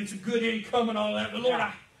 Lord, it's a good income and all that. But, Lord,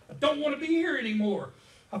 I don't want to be here anymore.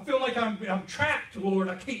 I feel like I'm trapped, Lord.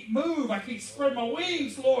 I can't move. I can't spread my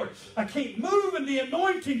wings, Lord. I can't move in the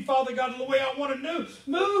anointing, Father God, the way I want to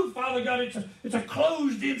move, Father God. It's a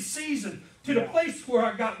closed-in season to the place where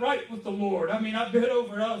I got right with the Lord. I mean, I bent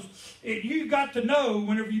over. You got to know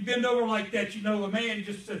whenever you bend over like that, you know, a man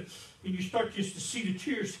and you start just to see the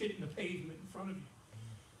tears hitting the pavement in front of you.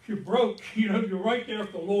 You're broke. You know, you're right there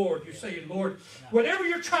with the Lord. You're saying, Lord, whatever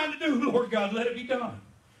you're trying to do, Lord God, let it be done.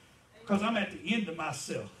 Because I'm at the end of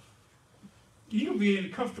myself. You can be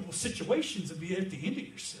in comfortable situations and be at the end of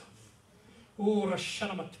yourself. Oh,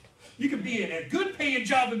 you can be in a good paying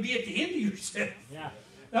job and be at the end of yourself. Yeah.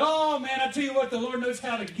 Oh, man, I tell you what, the Lord knows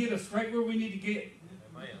how to get us right where we need to get.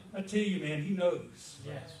 Amen. I tell you, man, He knows.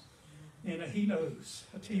 Yes. And He knows.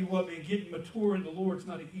 I tell you what, man, getting mature in the Lord is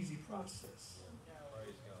not an easy process.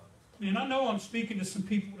 Praise God. And I know I'm speaking to some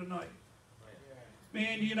people tonight.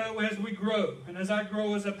 Man, you know, as we grow, and as I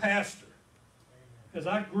grow as a pastor, guys,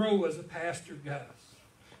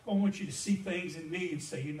 I want you to see things in me and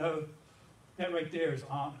say, you know, that right there is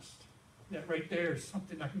honest. That right there is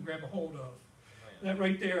something I can grab a hold of. That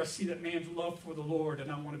right there, I see that man's love for the Lord, and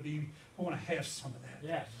I want to have some of that.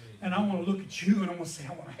 Yes. And I want to look at you, and I want to say,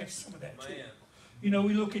 I want to have some of that too. You know,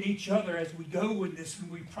 we look at each other as we go in this, and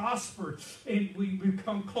we prosper, and we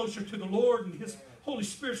become closer to the Lord, and His Holy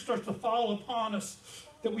Spirit starts to fall upon us,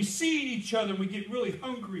 that we see each other, and we get really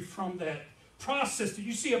hungry from that process. That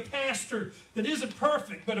you see a pastor that isn't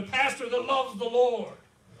perfect, but a pastor that loves the Lord.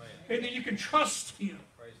 And then you can trust him.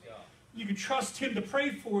 You can trust him to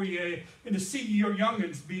pray for you and to see your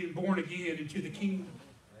youngins being born again into the kingdom.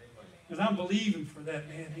 Because I'm believing for that,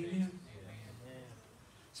 man. Amen.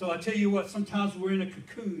 So I tell you what, sometimes we're in a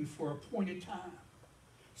cocoon for a appointed time.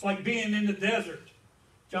 It's like being in the desert.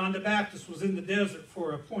 John the Baptist was in the desert for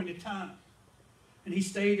an appointed time. And he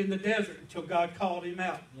stayed in the desert until God called him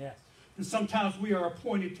out. Yes. And sometimes we are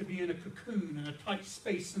appointed to be in a cocoon, in a tight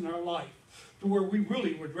space in our life, to where we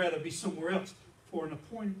really would rather be somewhere else for an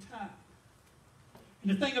appointed time.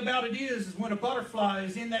 And the thing about it is when a butterfly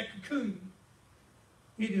is in that cocoon,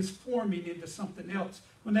 it is forming into something else.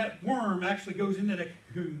 When that worm actually goes into that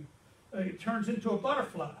cocoon, it turns into a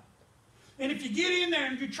butterfly. And if you get in there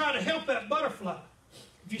and you try to help that butterfly,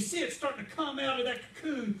 if you see it starting to come out of that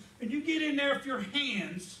cocoon, and you get in there with your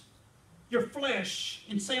hands, your flesh,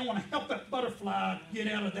 and say, I want to help that butterfly get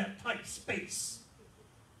out of that tight space,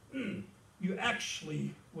 you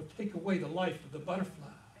actually will take away the life of the butterfly.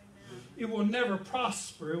 It will never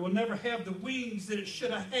prosper. It will never have the wings that it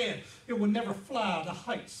should have had. It will never fly the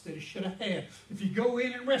heights that it should have had. If you go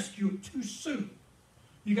in and rescue it too soon,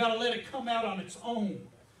 you got to let it come out on its own.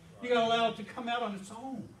 You got to allow it to come out on its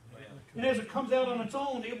own. And as it comes out on its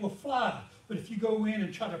own, it will fly. But if you go in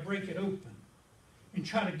and try to break it open and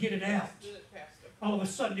try to get it out, all of a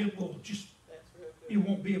sudden it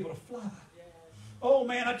won't be able to fly. Oh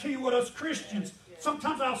man, I tell you what, us Christians,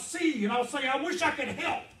 sometimes I'll see and I'll say, I wish I could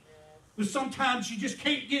help. But sometimes you just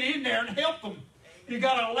can't get in there and help them. You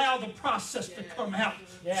got to allow the process to come out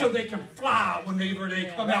so they can fly whenever they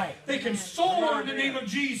come out. They can soar in the name of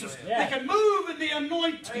Jesus. They can move in the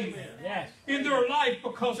anointing in their life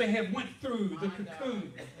because they have went through the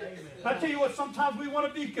cocoon. I tell you what, sometimes we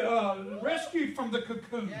want to be rescued from the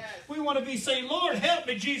cocoon. We want to be saying, Lord, help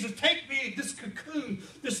me, Jesus. Take me, this cocoon,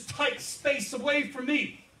 this tight space away from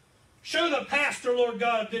me. Show the pastor, Lord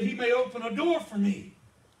God, that he may open a door for me.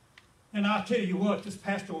 And I'll tell you what, this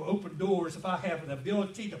pastor will open doors. If I have an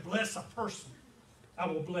ability to bless a person, I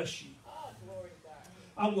will bless you.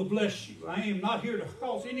 I will bless you. I am not here to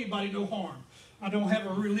cause anybody no harm. I don't have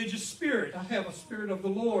a religious spirit. I have a spirit of the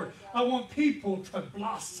Lord. I want people to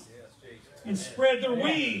blossom and spread their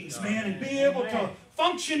wings, man, and be able to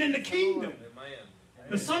function in the kingdom.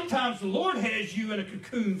 But sometimes the Lord has you in a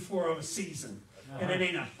cocoon for a season, and it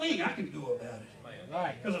ain't a thing I can do about it.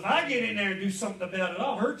 Right. Because if I get in there and do something about it,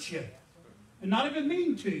 I'll hurt you. And not even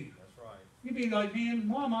mean to you. You'd be like, man,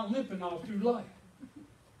 why am I limping all through life?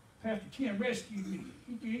 Pastor Tim rescued me.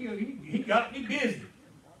 He got me busy.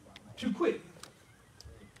 Too quick.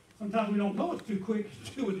 Sometimes we don't know it's too quick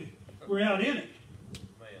until we're out in it.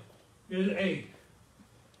 Hey,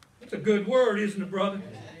 it's a good word, isn't it, brother?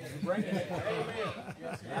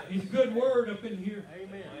 It's a good word up in here.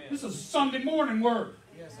 This is a Sunday morning word.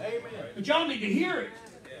 But y'all need to hear it.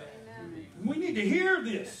 We need to hear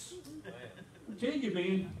this. I tell you,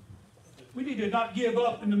 man, we need to not give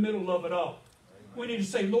up in the middle of it all. We need to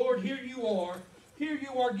say, Lord, here you are. Here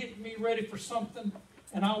you are getting me ready for something,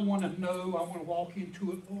 and I want to know, I want to walk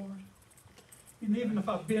into it, Lord. And even if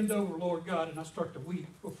I bend over, Lord God, and I start to weep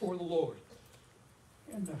before the Lord,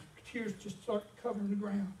 and the tears just start covering the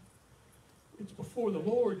ground, it's before the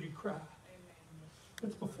Lord you cry.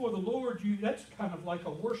 It's before the Lord that's kind of like a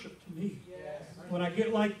worship to me. When I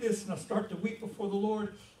get like this and I start to weep before the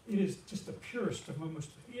Lord, it is just the purest of moments.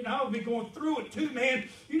 You know, I'll be going through it too, man.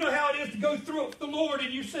 You know how it is to go through it with the Lord,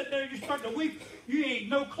 and you sit there and you start to weep. You ain't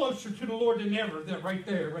no closer to the Lord than ever. That right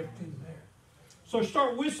there, right then there. So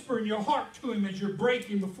start whispering your heart to Him as you're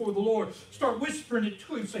breaking before the Lord. Start whispering it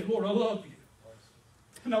to Him. Say, Lord, I love you.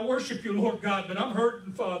 And I worship you, Lord God, but I'm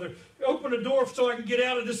hurting, Father. Open a door so I can get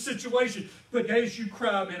out of this situation. But as you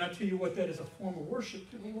cry, man, I tell you what, that is a form of worship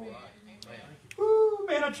to the Lord. Ooh,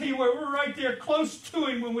 man, I tell you what, we're right there close to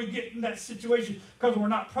Him when we get in that situation because we're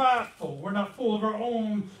not prideful. We're not full of our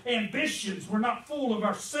own ambitions. We're not full of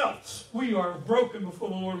ourselves. We are broken before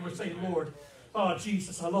the Lord and we're saying, Lord, oh,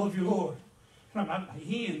 Jesus, I love you, Lord. And I'm at my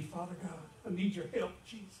end, Father God. I need your help,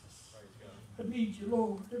 Jesus. I need you,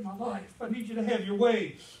 Lord, in my life. I need you to have your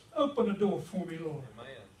way. Open the door for me, Lord.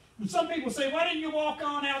 Amen. And some people say, why didn't you walk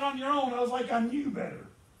on out on your own? I was like, I knew better.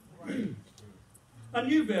 Right. I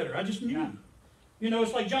knew better. I just knew. Yeah. You know,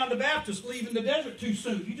 it's like John the Baptist leaving the desert too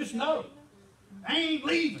soon. You just know. I ain't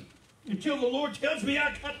leaving until the Lord tells me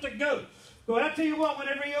I got to go. But I tell you what,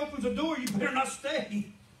 whenever He opens a door, you better not stay.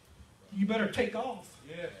 You better take off.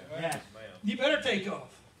 Yeah. Yeah. You better take off.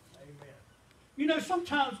 You know,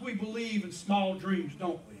 sometimes we believe in small dreams,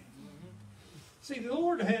 don't we? See, the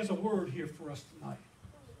Lord has a word here for us tonight.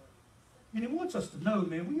 And He wants us to know,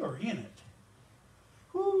 man, we are in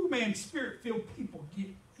it. Ooh, man, Spirit-filled people get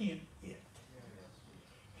in it.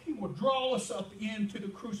 He will draw us up into the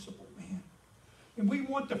crucible, man. And we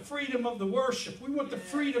want the freedom of the worship. We want the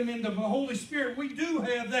freedom in the Holy Spirit. We do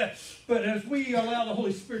have that. But as we allow the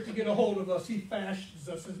Holy Spirit to get a hold of us, He fashions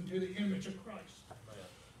us into the image of Christ.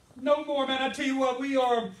 No more, man. I tell you what, we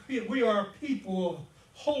are a people of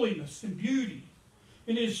holiness and beauty.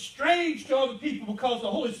 And it is strange to other people because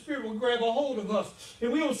the Holy Spirit will grab a hold of us.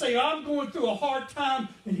 And we will say, I'm going through a hard time,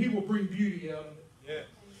 and He will bring beauty out of it. Yeah.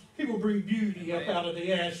 He will bring beauty up out of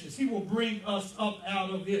the ashes. He will bring us up out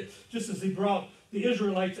of it. Just as He brought the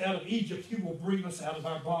Israelites out of Egypt, He will bring us out of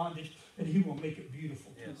our bondage, and He will make it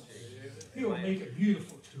beautiful to us. He will make it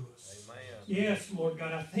beautiful to us. Yes, Lord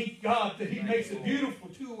God, I thank God that He makes it beautiful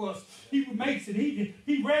to us. He makes it,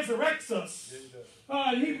 He resurrects us.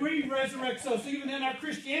 He resurrects us even in our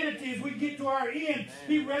Christianity. As we get to our end,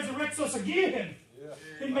 He resurrects us again.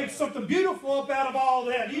 He makes something beautiful up out of all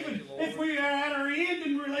that. Even if we are at our end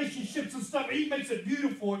in relationships and stuff, He makes it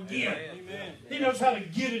beautiful again. He knows how to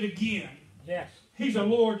get it again. Yes. He's a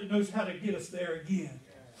Lord that knows how to get us there again.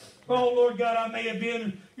 Oh, Lord God, I may have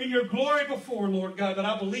been in your glory before, Lord God, but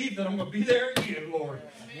I believe that I'm going to be there again, Lord.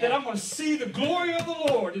 That I'm going to see the glory of the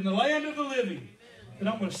Lord in the land of the living. That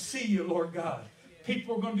I'm going to see you, Lord God.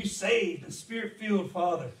 People are going to be saved and Spirit-filled,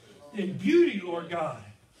 Father. In beauty, Lord God.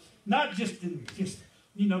 Not just in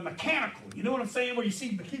mechanical. You know what I'm saying? Where you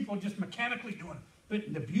see people just mechanically doing it. But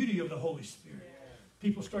in the beauty of the Holy Spirit.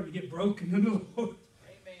 People starting to get broken in the Lord.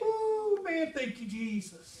 Oh, man, thank you,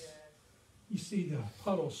 Jesus. You see the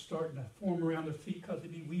puddles starting to form around their feet because they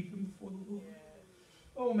be weeping before the Lord.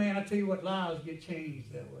 Oh, man, I tell you what, lives get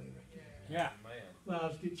changed that way right there. Yeah.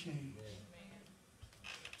 Lives get changed.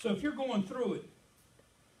 So if you're going through it,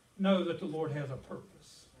 know that the Lord has a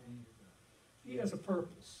purpose. He has a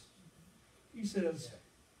purpose. He says,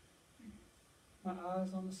 my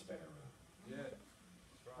eyes on the sparrow. Yeah.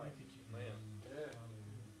 Right.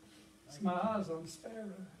 It's my eyes on the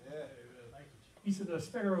sparrow. Yeah. He said, the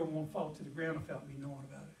sparrow won't fall to the ground without me knowing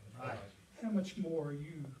about it. Right. How much more are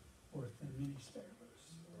you worth than many sparrows?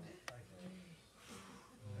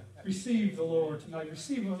 Receive the Lord tonight.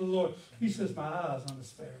 Receive the Lord. He says, my eyes on the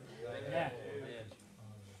sparrow. Yeah.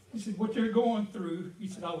 He said, what you're going through, He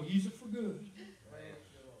said, I will use it for good.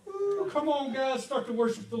 Ooh, come on, guys. Start to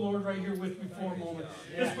worship the Lord right here with me for a moment.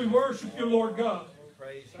 As we worship you, Lord God.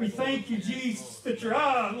 We thank you, Jesus, that your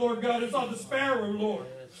eye, Lord God, is on the sparrow, Lord.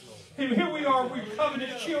 And here we are, we're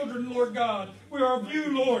covenant children, Lord God. We are of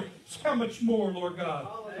you, Lord. How much more, Lord God,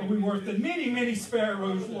 are we worth than many, many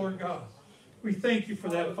sparrows, Lord God. We thank you for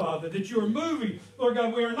that, Father, that you are moving. Lord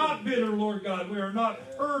God, we are not bitter, Lord God. We are not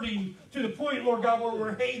hurting to the point, Lord God, where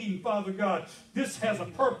we're hating, Father God. This has a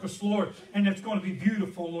purpose, Lord, and it's going to be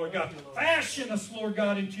beautiful, Lord God. Fashion us, Lord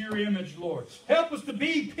God, into your image, Lord. Help us to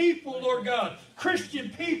be people, Lord God,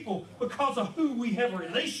 Christian people, because of who we have a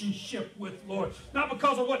relationship with, Lord. Not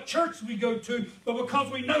because of what church we go to, but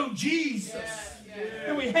because we know Jesus.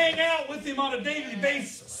 And we hang out with him on a daily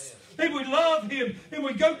basis. And we love him, and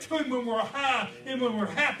we go to him when we're high and when we're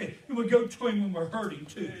happy, and we go to him when we're hurting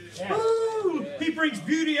too. Ooh, he brings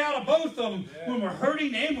beauty out of both of them, when we're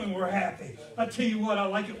hurting and when we're happy. I tell you what, I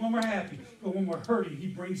like it when we're happy, but when we're hurting, he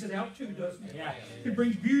brings it out too, doesn't he? He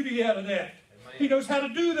brings beauty out of that. He knows how to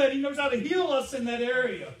do that. He knows how to heal us in that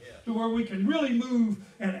area to where we can really move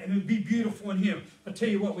and be beautiful in him. I tell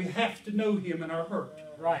you what, we have to know him in our hurt.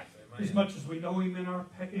 Right. As much as we know him in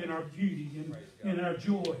our beauty and in our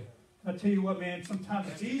joy. I tell you what, man, sometimes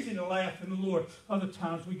it's easy to laugh in the Lord. Other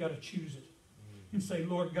times we got to choose it and say,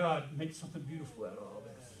 Lord God, make something beautiful out of all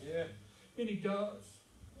this. Yeah. And he does.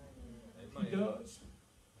 He does.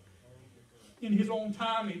 In his own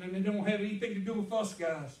timing, and it don't have anything to do with us,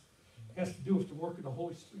 guys. It has to do with the work of the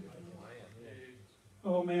Holy Spirit.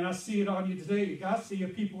 Oh, man, I see it on you today. I see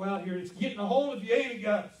people out here. It's getting a hold of you, ain't it,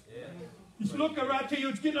 guys? It's looking right to you.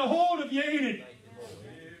 It's getting a hold of you, ain't it?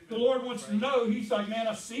 The Lord wants to know. He's like, man,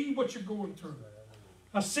 I see what you're going through.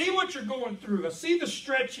 I see what you're going through. I see the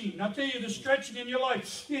stretching. I tell you, the stretching in your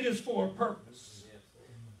life, it is for a purpose.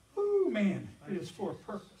 Ooh, man, it is for a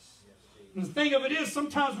purpose. And the thing of it is,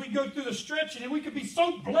 sometimes we go through the stretching and we can be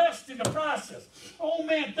so blessed in the process. Oh,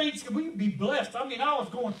 man, we can be blessed. I mean, I was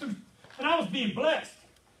going through, and I was being blessed.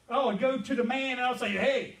 I would go to the man and I would say,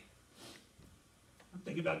 hey, I'm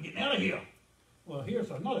thinking about getting out of here. Well,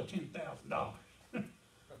 here's another $10,000.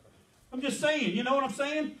 I'm just saying, you know what I'm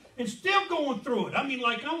saying? And still going through it. I mean,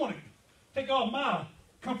 like, I want to take off my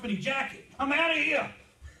company jacket. I'm out of here,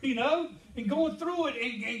 you know? And going through it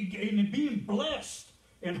and being blessed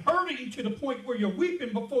and hurting to the point where you're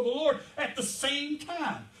weeping before the Lord at the same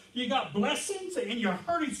time. You got blessings and you're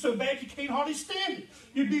hurting so bad you can't hardly stand it.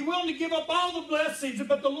 You'd be willing to give up all the blessings,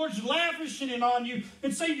 but the Lord's lavishing it on you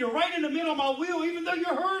and saying, you're right in the middle of my will, even though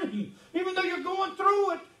you're hurting. Even though you're going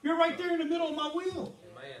through it, you're right there in the middle of my will.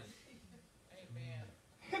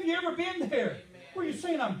 Have you ever been there where you're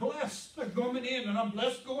saying, I'm blessed going in and I'm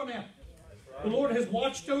blessed going out? The Lord has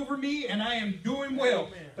watched over me and I am doing well,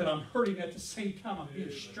 but I'm hurting at the same time. I'm being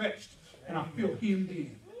stretched and I feel hemmed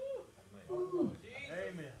in.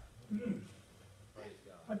 Amen.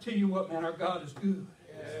 I tell you what, man, our God is good.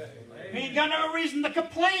 We ain't got no reason to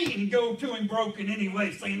complain and go to him broken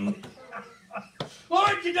anyway, saying,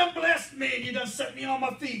 Lord, you done blessed me and you done set me on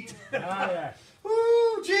my feet.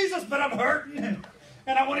 Ooh, Jesus, but I'm hurting.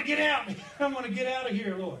 And I want to get out. I want to get out of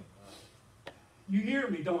here, Lord. You hear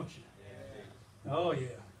me, don't you? Oh, yeah.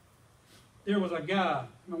 There was a guy,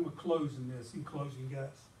 and I'm going to close in closing, guys.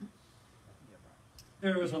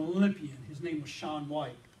 There was an Olympian. His name was Shaun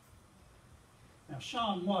White. Now,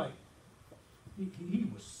 Shaun White, he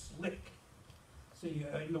was slick. See,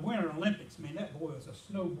 in the Winter Olympics, man, that boy was a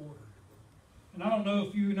snowboarder. And I don't know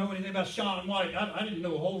if you know anything about Shaun White. I didn't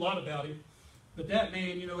know a whole lot about him. But that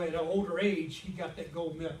man, you know, at an older age, he got that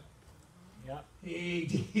gold medal. Yeah.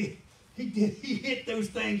 He hit those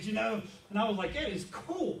things, you know. And I was like, that is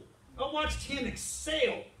cool. I watched him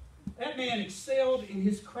excel. That man excelled in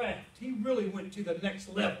his craft. He really went to the next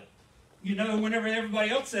level. You know, whenever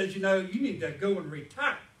everybody else says, you know, you need to go and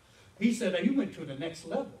retire. He said he went to the next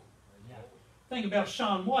level. Yeah. Thing about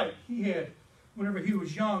Shaun White, he had, whenever he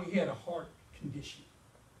was young, he had a heart condition.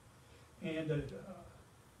 And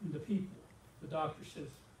the people, the doctor says,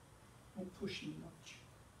 don't push him much.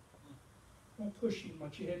 Don't push him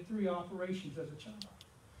much. He had 3 operations as a child.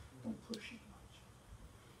 Don't push him much.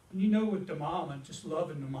 And you know with the mama, just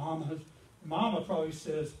loving the mama probably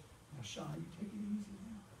says, now Shaun, you take it easy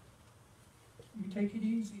now. You take it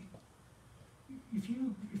easy.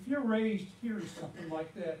 If you're raised hearing something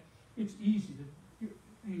like that, it's easy to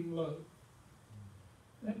aim low.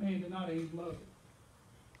 That man did not aim low.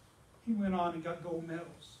 He went on and got gold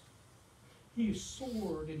medals. He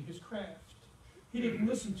soared in his craft. He didn't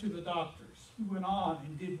listen to the doctors. He went on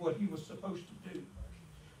and did what he was supposed to do.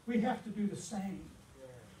 We have to do the same.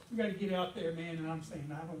 We got to get out there, man, and I'm saying,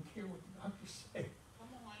 I don't care what the doctors say.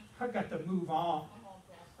 I got to move on.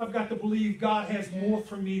 I've got to believe God has more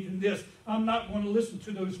for me than this. I'm not going to listen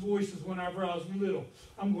to those voices whenever I was little.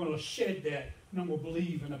 I'm going to shed that, and I'm going to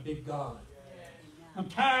believe in a big God. I'm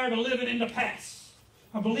tired of living in the past.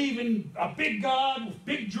 I believe in a big God with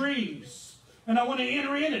big dreams, and I want to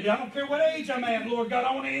enter in it. I don't care what age I'm at, Lord God,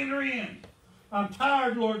 I want to enter in. I'm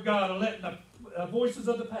tired, Lord God, of letting the voices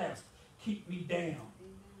of the past keep me down.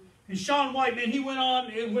 And Shaun White, man, he went on,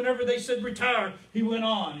 whenever they said retire, he went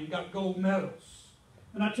on and got gold medals.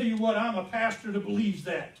 And I tell you what, I'm a pastor that believes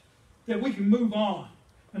that we can move on.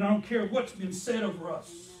 And I don't care what's been said over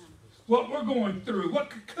us, what we're going through, what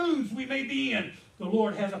cocoons we may be in. The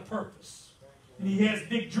Lord has a purpose. And He has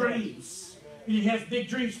big dreams. And He has big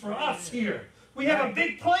dreams for us here. We have a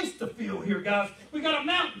big place to fill here, guys. We got a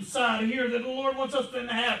mountainside here that the Lord wants us to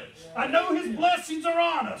inhabit. I know His blessings are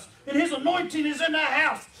on us, and His anointing is in the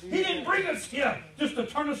house. He didn't bring us here just to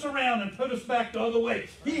turn us around and put us back the other way.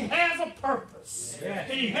 He has a purpose.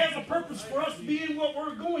 And He has a purpose for us being what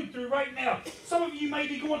we're going through right now. Some of you may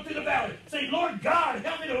be going through the valley, saying, Lord God,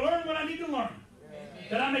 help me to learn what I need to learn.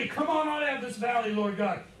 That I may come on out of this valley, Lord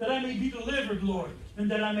God. That I may be delivered, Lord. And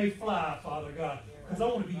that I may fly, Father God. Because I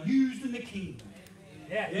want to be used in the kingdom.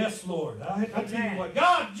 Yes, Lord. I tell you what.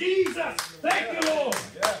 God, Jesus, thank you, Lord.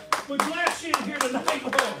 We bless you here tonight,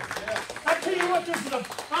 Lord. I tell you what,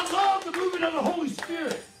 I love the movement of the Holy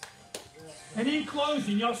Spirit. And in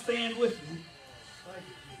closing, y'all stand with me.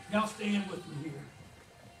 Y'all stand with me here.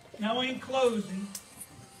 Now, in closing,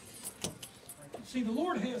 see, the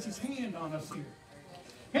Lord has His hand on us here.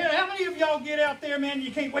 Here, how many of y'all get out there, man, and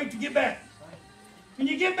you can't wait to get back? When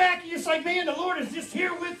you get back, you're just like, man, the Lord is just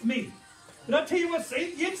here with me. But I tell you what,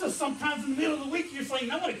 Satan gets us sometimes in the middle of the week. You're saying,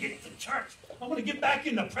 I want to get to church. I want to get back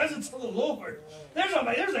in the presence of the Lord. There's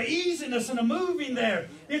an easiness and a moving there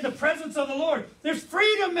in the presence of the Lord. There's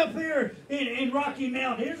freedom up here in Rocky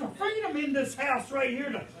Mountain. There's a freedom in this house right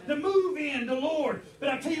here to move in the Lord. But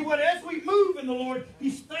I tell you what, as we move in the Lord,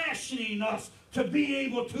 He's fashioning us to be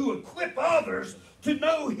able to equip others to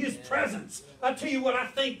know His presence. I tell you what, I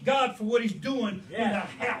thank God for what He's doing in the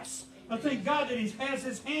house. I thank God that He has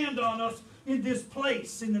His hand on us in this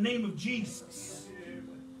place in the name of Jesus.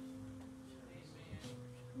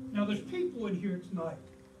 Now there's people in here tonight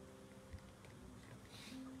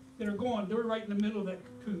that are they're right in the middle of that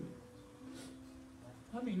cocoon.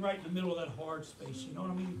 I mean right in the middle of that hard space, you know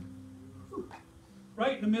what I mean? Whew.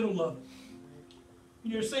 Right in the middle of it.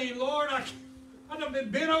 And you're saying, Lord, I've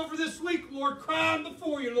been over this week, Lord, crying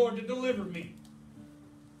before you, Lord, to deliver me.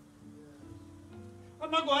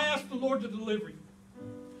 I'm not going to ask the Lord to deliver you.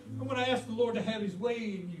 I'm going to ask the Lord to have His way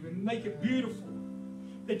in you and make it beautiful.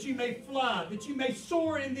 That you may fly, that you may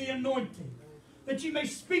soar in the anointing, that you may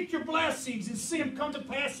speak your blessings and see them come to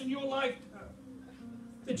pass in your lifetime.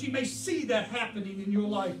 That you may see that happening in your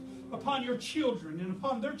life upon your children and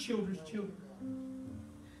upon their children's children.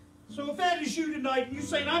 So if that is you tonight, and you're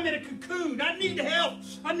saying, I'm in a cocoon, I need help,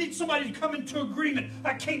 I need somebody to come into agreement,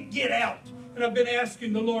 I can't get out. And I've been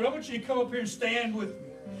asking the Lord, I want you to come up here and stand with me.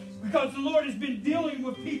 Because the Lord has been dealing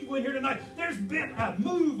with people in here tonight. There's been a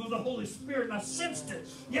move of the Holy Spirit, and I sensed it.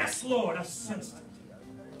 Yes, Lord, I sensed it.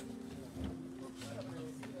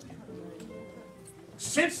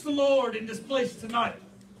 Sense the Lord in this place tonight.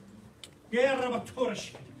 Yes, Lord.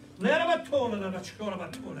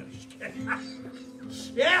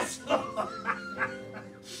 Yes, Lord.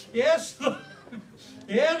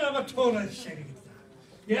 Yes, Lord.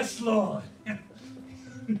 Yes, Lord.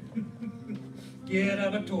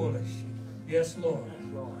 Yes, Lord. Yes, Lord.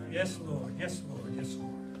 Yes, Lord. Yes,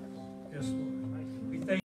 Lord. Yes, Lord.